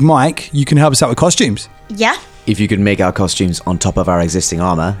Big Mike, you can help us out with costumes. Yeah. If you could make our costumes on top of our existing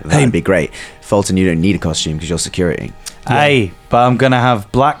armor, that would be great. Fulton, you don't need a costume because you're security. Aye, but I'm going to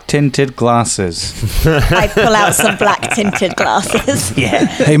have black tinted glasses. I pull out some black tinted glasses. Yeah.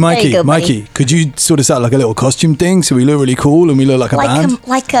 Hey, Mikey, There you go, buddy. could you sort us out like a little costume thing so we look really cool and we look like a band?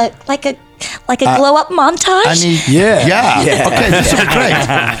 Like a glow up montage. I need, Yeah. yeah. Okay, this would be great.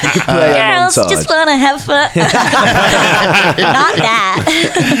 Girls montage. just want to have fun. Not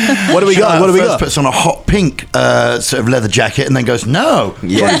that. What do we got? What do we First got? puts on a hot pink sort of leather jacket and then goes, no,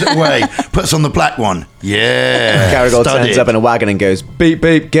 throws it away. Puts on the black one. Yeah. Caragol studied. turns up in a wagon and goes, beep,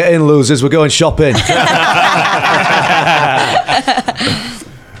 beep, get in, losers, we're going shopping.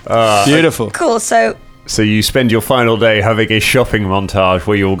 Beautiful. Cool. So So you spend your final day having a shopping montage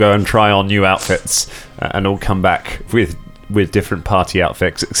where you'll go and try on new outfits and all come back with different party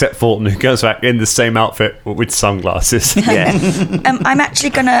outfits, except Fulton, who goes back in the same outfit with sunglasses. Yeah. I'm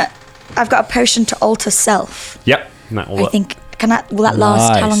actually gonna. I've got a potion to alter self. Yep. That will I think. Will that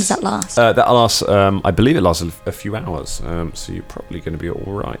last? How long Nice. does that last? that'll last. I believe it lasts a few hours. So you're probably going to be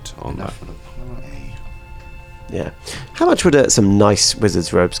all right on that. Yeah. How much would some nice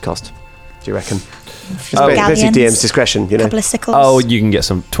wizard's robes cost? Do you reckon? It's Galleons, basically DM's discretion, you know. couple of sickles. Oh, you can get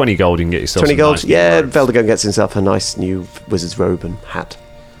some 20 gold. You can get yourself 20 some gold. nice new Yeah, robes. Veldagon gets himself a nice new wizard's robe and hat.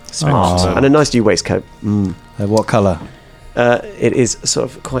 Aw. And a nice new waistcoat. What colour? It is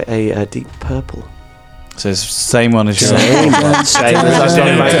sort of quite a deep purple. So it's the same one as yours. Same as I've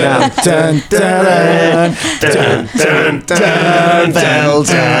done right now. Dun, dun, dun, dun, dun,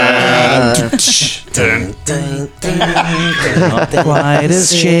 Not quite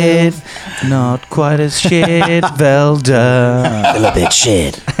as shit. Not quite as shit. Velda. A little bit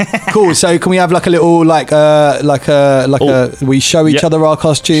shit. Cool. So can we have like a little we show each other our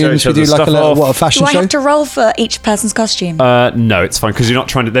costumes. Show each We do other like a stuff little off. a fashion Do I show. have to roll for each person's costume? No, it's fine because you're not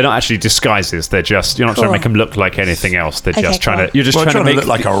trying to. They're not actually disguises. They're not trying to Cool. make them look like anything else. They're Okay, just trying cool. to. You're just We're trying to make look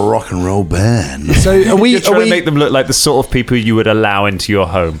like a rock and roll band. So are we? You're Are trying to we, make them look like the sort of people you would allow into your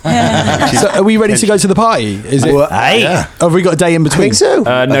home. so are we ready to go to the party? Is it? Aye. Yeah. Have we got a day in between? I think so.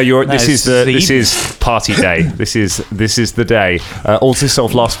 No, this it's is party day. This is the day. Alter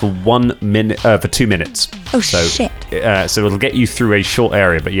Self lasts for 1 minute, for 2 minutes. Oh, so, shit. So it'll get you through a short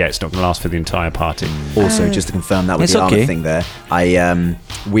area, but yeah, it's not going to last for the entire party. Also, just to confirm that with It's the armor okay. thing there,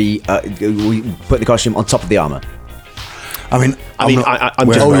 we put the costume on top of the armor. I'm I'm wearing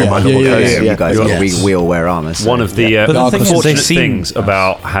just my yeah, normal yeah, costume. You guys, Yes. we all wear armor. So, One of the But the thing is, they unfortunate seem- things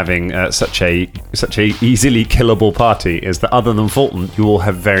about having such a easily killable party is that other than Fulton, you all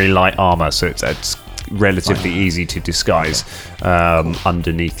have very light armor, so it's relatively easy to disguise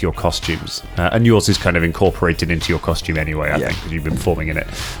underneath your costumes. And yours is kind of incorporated into your costume anyway, I think, because you've been performing in it,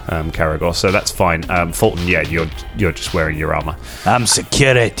 Caragor. So that's fine. Fulton, yeah, you're just wearing your armor. I'm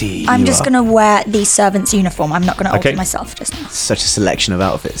security. I'm just going to wear the servant's uniform. I'm not going to alter Okay. myself just now. such a selection of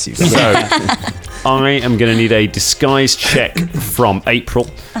outfits you've got. So I am going to need a disguise check from April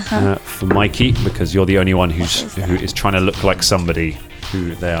for Mikey, because you're the only one who is trying to look like somebody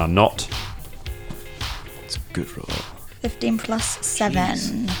who they are not. Good roll. 15 plus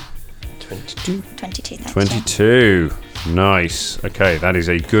 7. 22. 22, thanks. 22. Nice. Okay, that is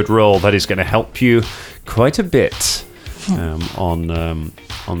a good roll. That is going to help you quite a bit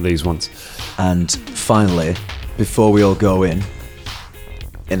on these ones. And finally, before we all go in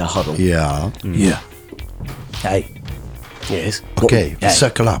a huddle. Yeah. Yeah. Aye. Yes. Okay.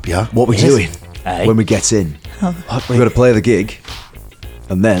 Circle up, yeah? What we're doing Aye. when we get in, we've got to play the gig,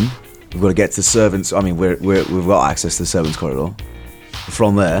 and then we've got to get to the servants. I mean, we've got access to the servants' corridor.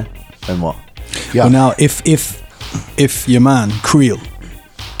 From there, then what? Yeah. Well, now if your man Creel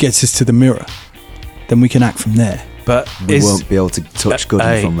gets us to the mirror, then we can act from there. But We won't be able to touch Gooden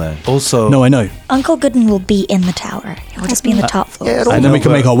aye. from there. Also, No, I know. Uncle Gooden will be in the tower. He'll just be in the top floor. Yeah, I And then know, we can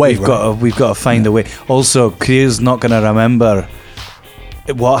but make our way, We've got to find a way. Also, Creel's not going to remember.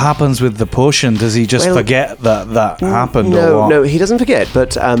 What happens with the potion? Does he just Well, forget that happened? or No, what? no, he doesn't forget,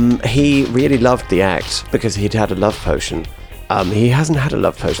 but he really loved the act because he'd had a love potion. He hasn't had a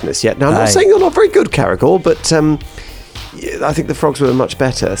love potion this yet. Now, I'm Aye. not saying you're not very good, Caragor, but I think the frogs were much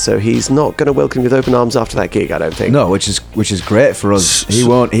better, so he's not going to welcome you with open arms after that gig, I don't think. No, which is great for us. He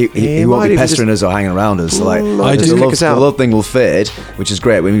won't He won't might be even pestering us or hanging around us. So like might the just kick love, us out. the love thing will fade, which is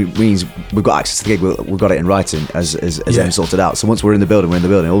great. Means we've got access to the gig. We've got it in writing as Em sorted out. So once we're in the building, we're in the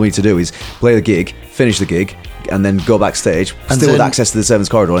building. All we need to do is play the gig, finish the gig, and then go backstage, And still with then- access to the servants'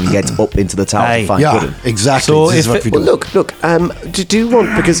 corridor, and get up into the tower Aye. to find Yeah, Gooden. exactly. So This is if what it- we do. Well, look, do you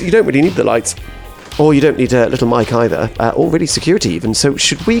want, because you don't really need the lights, or you don't need little Mike either, or really security even, so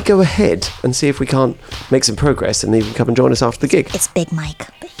should we go ahead and see if we can't make some progress and even come and join us after the gig? It's Big Mike,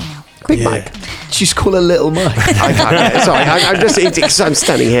 but you know. Big Mike. Just call a little Mike. I can't, yeah, sorry, I'm just, I'm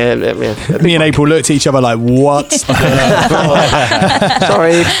standing here. Me and April looked at each other like, what?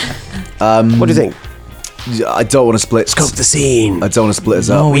 Sorry. What do you think? I don't want to split. Scope the scene. I don't want to split us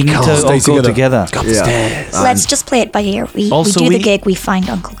No, up. we need to can't all stay go together. together. Yeah. Let's just play it by ear. We Also, do we- the gig, we find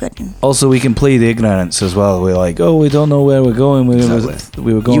Uncle Gooden. Also, we can play the ignorance as well. We're like, oh, we don't know where we're going. We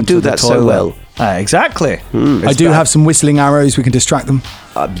were going You do to the that so toilet. well. Exactly. I do have some whistling arrows. We can distract them.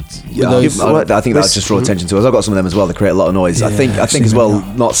 I think This- that would just draw attention to us. I've got some of them as well. They create a lot of noise. I think as well,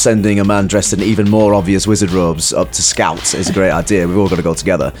 not sending a man dressed in even more obvious wizard robes up to scout is a great idea. We've all got to go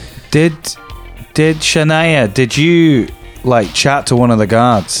together. Did Shania? Did you like chat to one of the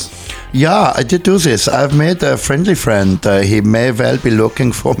guards? Yeah, I did do this. I've made a friendly friend. He may well be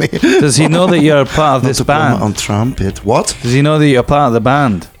looking for me. Does he know that you're part of Not this to blow my band? own trumpet. What? Does he know that you're part of the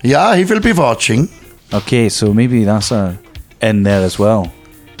band? Yeah, he will be watching. Okay, so maybe that's in there as well.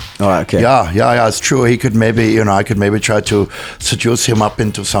 All right, okay. Yeah, it's true. He could maybe, I could maybe try to seduce him up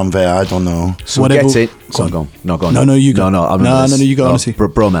into somewhere. I don't know. So Whatever- get it. Go on. Go on. No, go on. No, you go. No, I remember No, this. no, you go, honestly.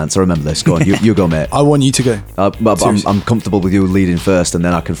 Bromance, I remember this. Go on, you go, mate. I want you to go. But Seriously. I'm comfortable with you leading first, and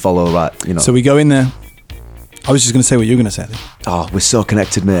then I can follow. Right, So we go in there. I was just going to say what you were going to say. Oh, we're so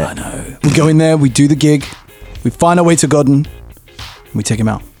connected, mate. I know. We go in there, we do the gig, we find our way to Gooden, and we take him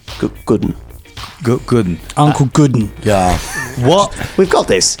out. Gooden. Good. Uncle Gooden. Yeah. What? We've got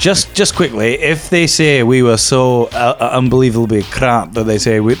this. Just quickly, if they say we were so unbelievably crap that they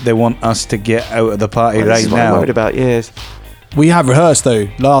say they want us to get out of the party This right is what I'm now, worried about, yes. We have rehearsed though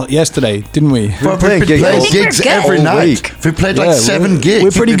yesterday, didn't we? But we've been playing gigs every night. We've played like 7 gigs.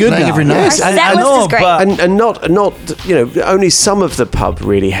 We're pretty We've good been playing now. every night. Our set I list know, is great. but- And not only some of the pub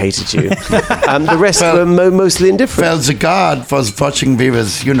really hated you. The rest were mostly indifferent. Well, the guard was watching me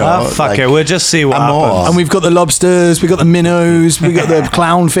with, Fuck it, we'll just see what Amor. happens. And we've got the lobsters, we've got the minnows, we've got the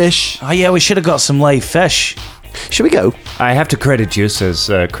clownfish. Oh yeah, we should have got some live fish. Should we go? I have to credit you,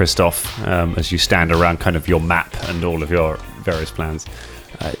 says Christoph, as you stand around kind of your map and all of your various plans.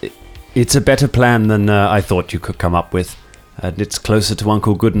 It's a better plan than I thought you could come up with. And it's closer to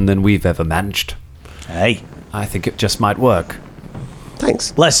Uncle Gooden than we've ever managed. Hey, I think it just might work.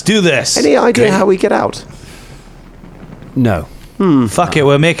 Thanks. let's do this. Any idea how we get out? No. Fuck it,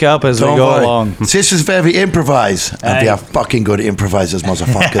 we'll make it up as Don't we go worry. along. This is where we improvise. And we Aye. are fucking good improvisers,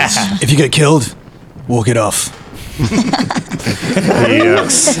 motherfuckers. If you get killed, walk it off.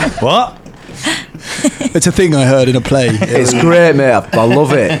 What? It's a thing I heard in a play. It's great, mate. I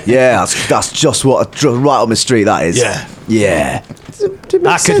love it. Yeah, that's just what right up my street. That is. Yeah. Yeah. Did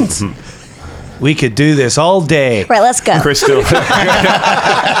make sense. We could do this all day. Right, let's go. Crystal.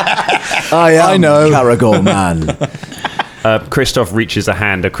 I know. Caragol, man. Christoph reaches a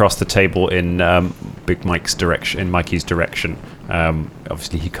hand across the table in Big Mike's direction, in Mikey's direction.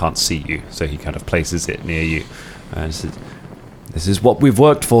 Obviously, he can't see you, so he kind of places it near you. And says, "This is what we've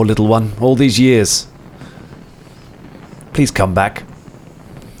worked for, little one, all these years. Please come back."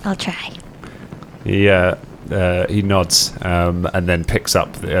 I'll try. He nods and then picks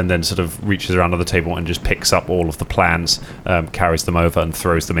up and then sort of reaches around on the table and just picks up all of the plans, carries them over and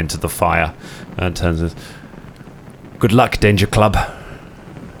throws them into the fire, and turns and says, "Good luck, Danger Club.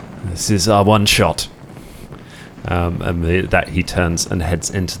 This is our one shot." That he turns and heads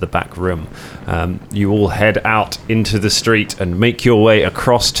into the back room. You all head out into the street and make your way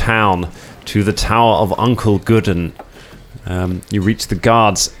across town to the Tower of Uncle Gooden. You reach the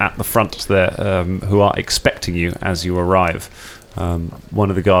guards at the front there, who are expecting you as you arrive. One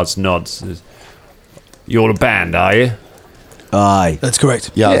of the guards nods. Says, "You're a band, are you?" Aye. That's correct.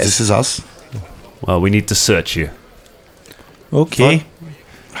 Yeah, Yes. this is us. Well, we need to search you. Okay.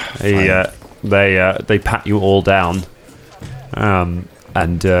 They pat you all down and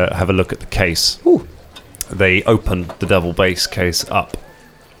have a look at the case. Ooh. They open the double bass case up.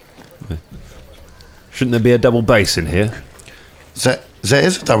 Shouldn't there be a double bass in here? There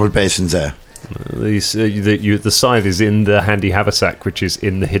is a double bass in there. The scythe is in the handy haversack, which is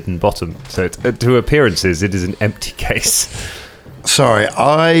in the hidden bottom. So to appearances, it is an empty case. Sorry,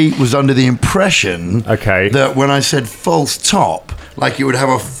 I was under the impression Okay. that when I said false top, like you would have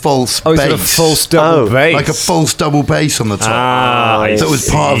a false Oh, bass. it's a false double bass. Like a false double bass on the top. I that was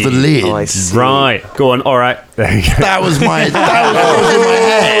part of the lid. I see. Right. Go on. All right. There you go. That was my. That was in my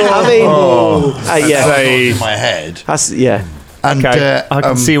head. I mean, yeah. That was in my head. Yeah. And Okay, I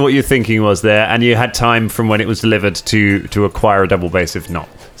can see what your thinking was there, and you had time from when it was delivered to acquire a double bass, if not.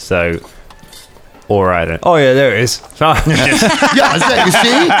 So, all right then. Oh yeah, there it is. yeah, you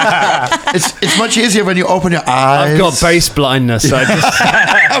see, it's much easier when you open your eyes. I've got bass blindness. I just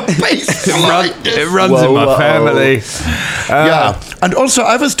bass. it runs in my family. Yeah, and also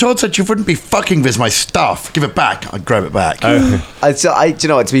I was told that you wouldn't be fucking with my stuff. Give it back. I'd grab it back. Do you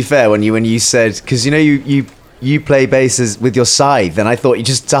know what? To be fair, when you said, because you play basses with your scythe, and I thought you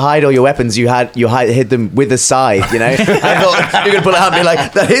just to hide all your weapons, you hid them with a scythe. You know, I thought you're gonna pull it out and be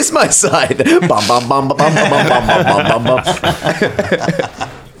like, "That is my scythe." Bum, bum, bum, bum, bum, bum, bum, bum, bum.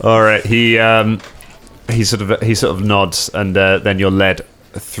 All right. He sort of nods, and then you're led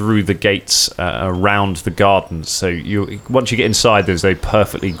through the gates around the gardens. So once you get inside, there's a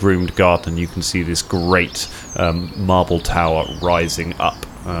perfectly groomed garden. You can see this great marble tower rising up.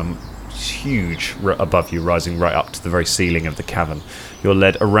 Huge above you, rising right up to the very ceiling of the cavern. You're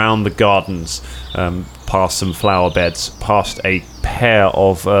led around the gardens, past some flower beds, past a pair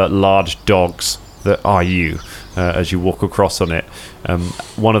of large dogs that are you as you walk across on it.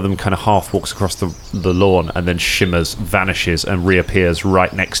 One of them kind of half walks across the lawn and then shimmers, vanishes, and reappears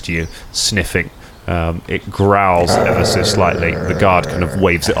right next to you, sniffing. It growls ever so slightly. The guard kind of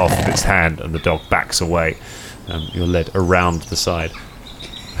waves it off with its hand, and the dog backs away. You're led around the side.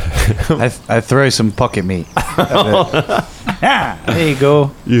 I throw some pocket meat. There you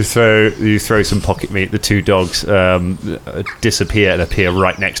go. You throw some pocket meat. The two dogs disappear and appear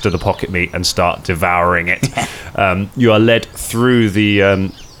right next to the pocket meat and start devouring it. You are led through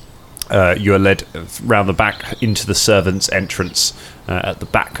the. You are led round the back into the servants' entrance at the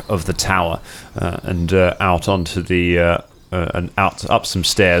back of the tower, and out onto the. And up some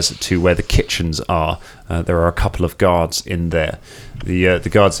stairs to where the kitchens are. There are a couple of guards in there. The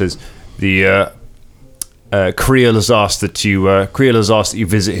guard says, Creel has asked that you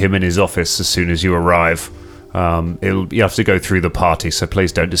visit him in his office as soon as you arrive. You have to go through the party, so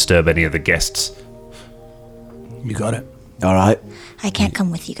please don't disturb any of the guests. You got it. All right. I can't come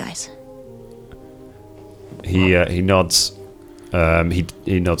with you guys. He nods.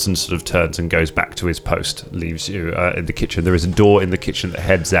 He nods and sort of turns and goes back to his post. Leaves you in the kitchen. There is a door in the kitchen that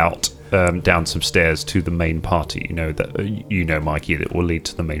heads out down some stairs to the main party. You know, Mikey, that will lead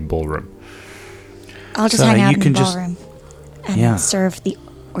to the main ballroom. I'll just hang out in the ballroom and serve the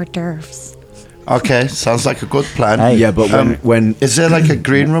hors d'oeuvres. Okay, sounds like a good plan. Hey. Yeah, but when is there like a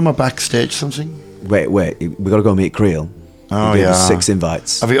green room or backstage something? Wait, we got to go meet Creel. Oh, Give us 6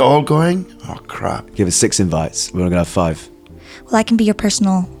 invites. Are we all going? Oh, crap. Give us 6 invites. We're going to have 5. Well, I can be your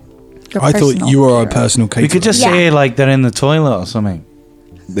personal. I thought you were our personal caterer. We could just say like they're in the toilet or something.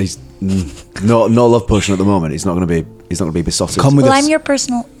 He's no love potion at the moment. He's not going to be besotted. Come with us. I'm your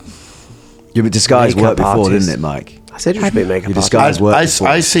personal. Your disguise Makeup worked before, artist. didn't it, Mike? I said you should be makeup Your artist. disguise worked before.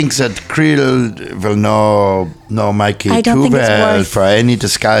 I think that Creel will know Mikey I don't too think it's well worth- for any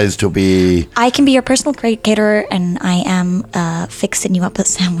disguise to be. I can be your personal caterer, and I am fixing you up a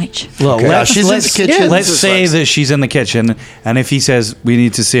sandwich. Well, Okay, she's in the kitchen. Let's This is say like- that she's in the kitchen, and if he says we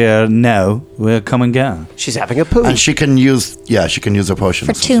need to see her now, we'll come and get her. She's having a poo. And she can use a potion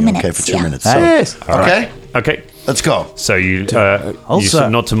For or something. 2 minutes, Okay, for 2 yeah. minutes. Yes. Okay, Okay. let's go. So you Also- sort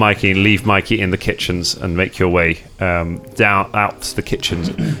of nod to Mikey and leave Mikey in the kitchens and make your way down out the kitchens,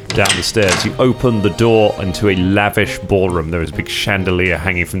 down the stairs. You open the door into a lavish ballroom. There is a big chandelier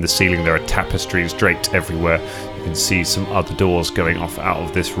hanging from the ceiling. There are tapestries draped everywhere. You can see some other doors going off out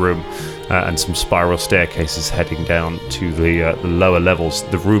of this room, and some spiral staircases heading down to the lower levels.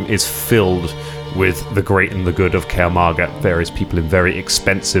 The room is filled with the great and the good of Caermarga, various people in very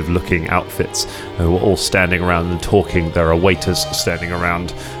expensive looking outfits who are all standing around and talking. There are waiters standing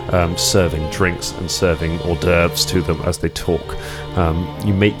around serving drinks and serving hors d'oeuvres to them as they talk.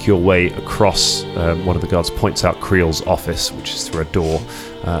 You make your way across, one of the guards points out Creel's office, which is through a door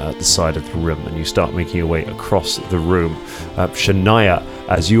at the side of the room, and you start making your way across the room. Shania,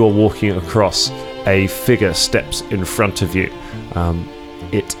 as you are walking across, a figure steps in front of you.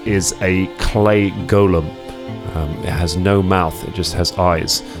 It is a clay golem. It has no mouth, it just has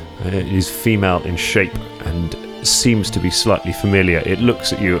eyes. It is female in shape and seems to be slightly familiar. It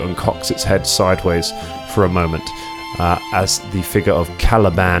looks at you and cocks its head sideways for a moment as the figure of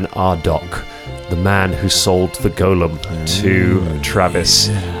Caliban Ardok, the man who sold the golem to Travis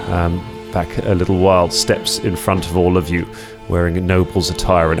back a little while, steps in front of all of you wearing a noble's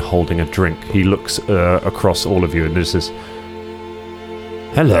attire and holding a drink. He looks across all of you and says,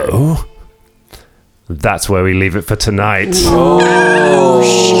 "Hello. That's where we leave it for tonight." Oh,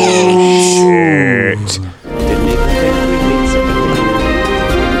 shit. Didn't even think we'd meet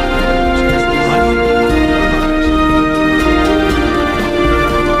somebody.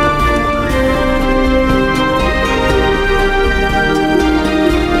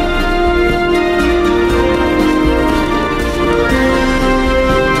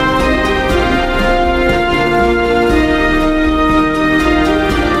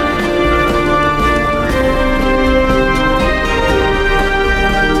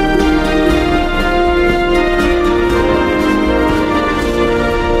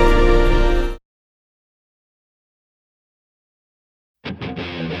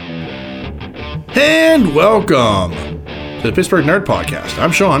 And welcome to the Pittsburgh Nerd Podcast.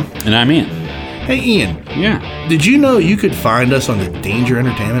 I'm Sean. And I'm Ian. Hey, Ian. Yeah. Did you know you could find us on the Danger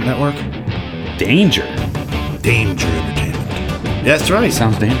Entertainment Network? Danger. Danger Entertainment. That's right.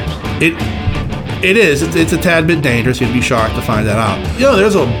 Sounds dangerous. It is. It's a tad bit dangerous. You'd be shocked to find that out. You know,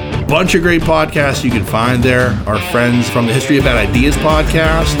 there's a bunch of great podcasts you can find there. Our friends from the History of Bad Ideas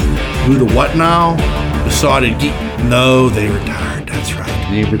podcast, Who the What Now, Besotted Geek. No, they retired. That's right.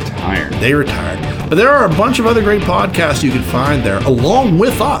 They retired. They retired. But there are a bunch of other great podcasts you can find there, along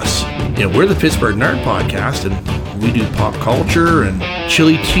with us. You know, we're the Pittsburgh Nerd Podcast, and we do pop culture and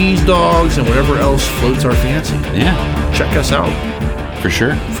chili cheese dogs and whatever else floats our fancy. Yeah. Check us out. For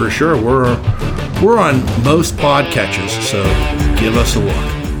sure. For sure. We're on most podcatchers, so give us a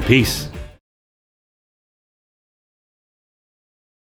look. Peace.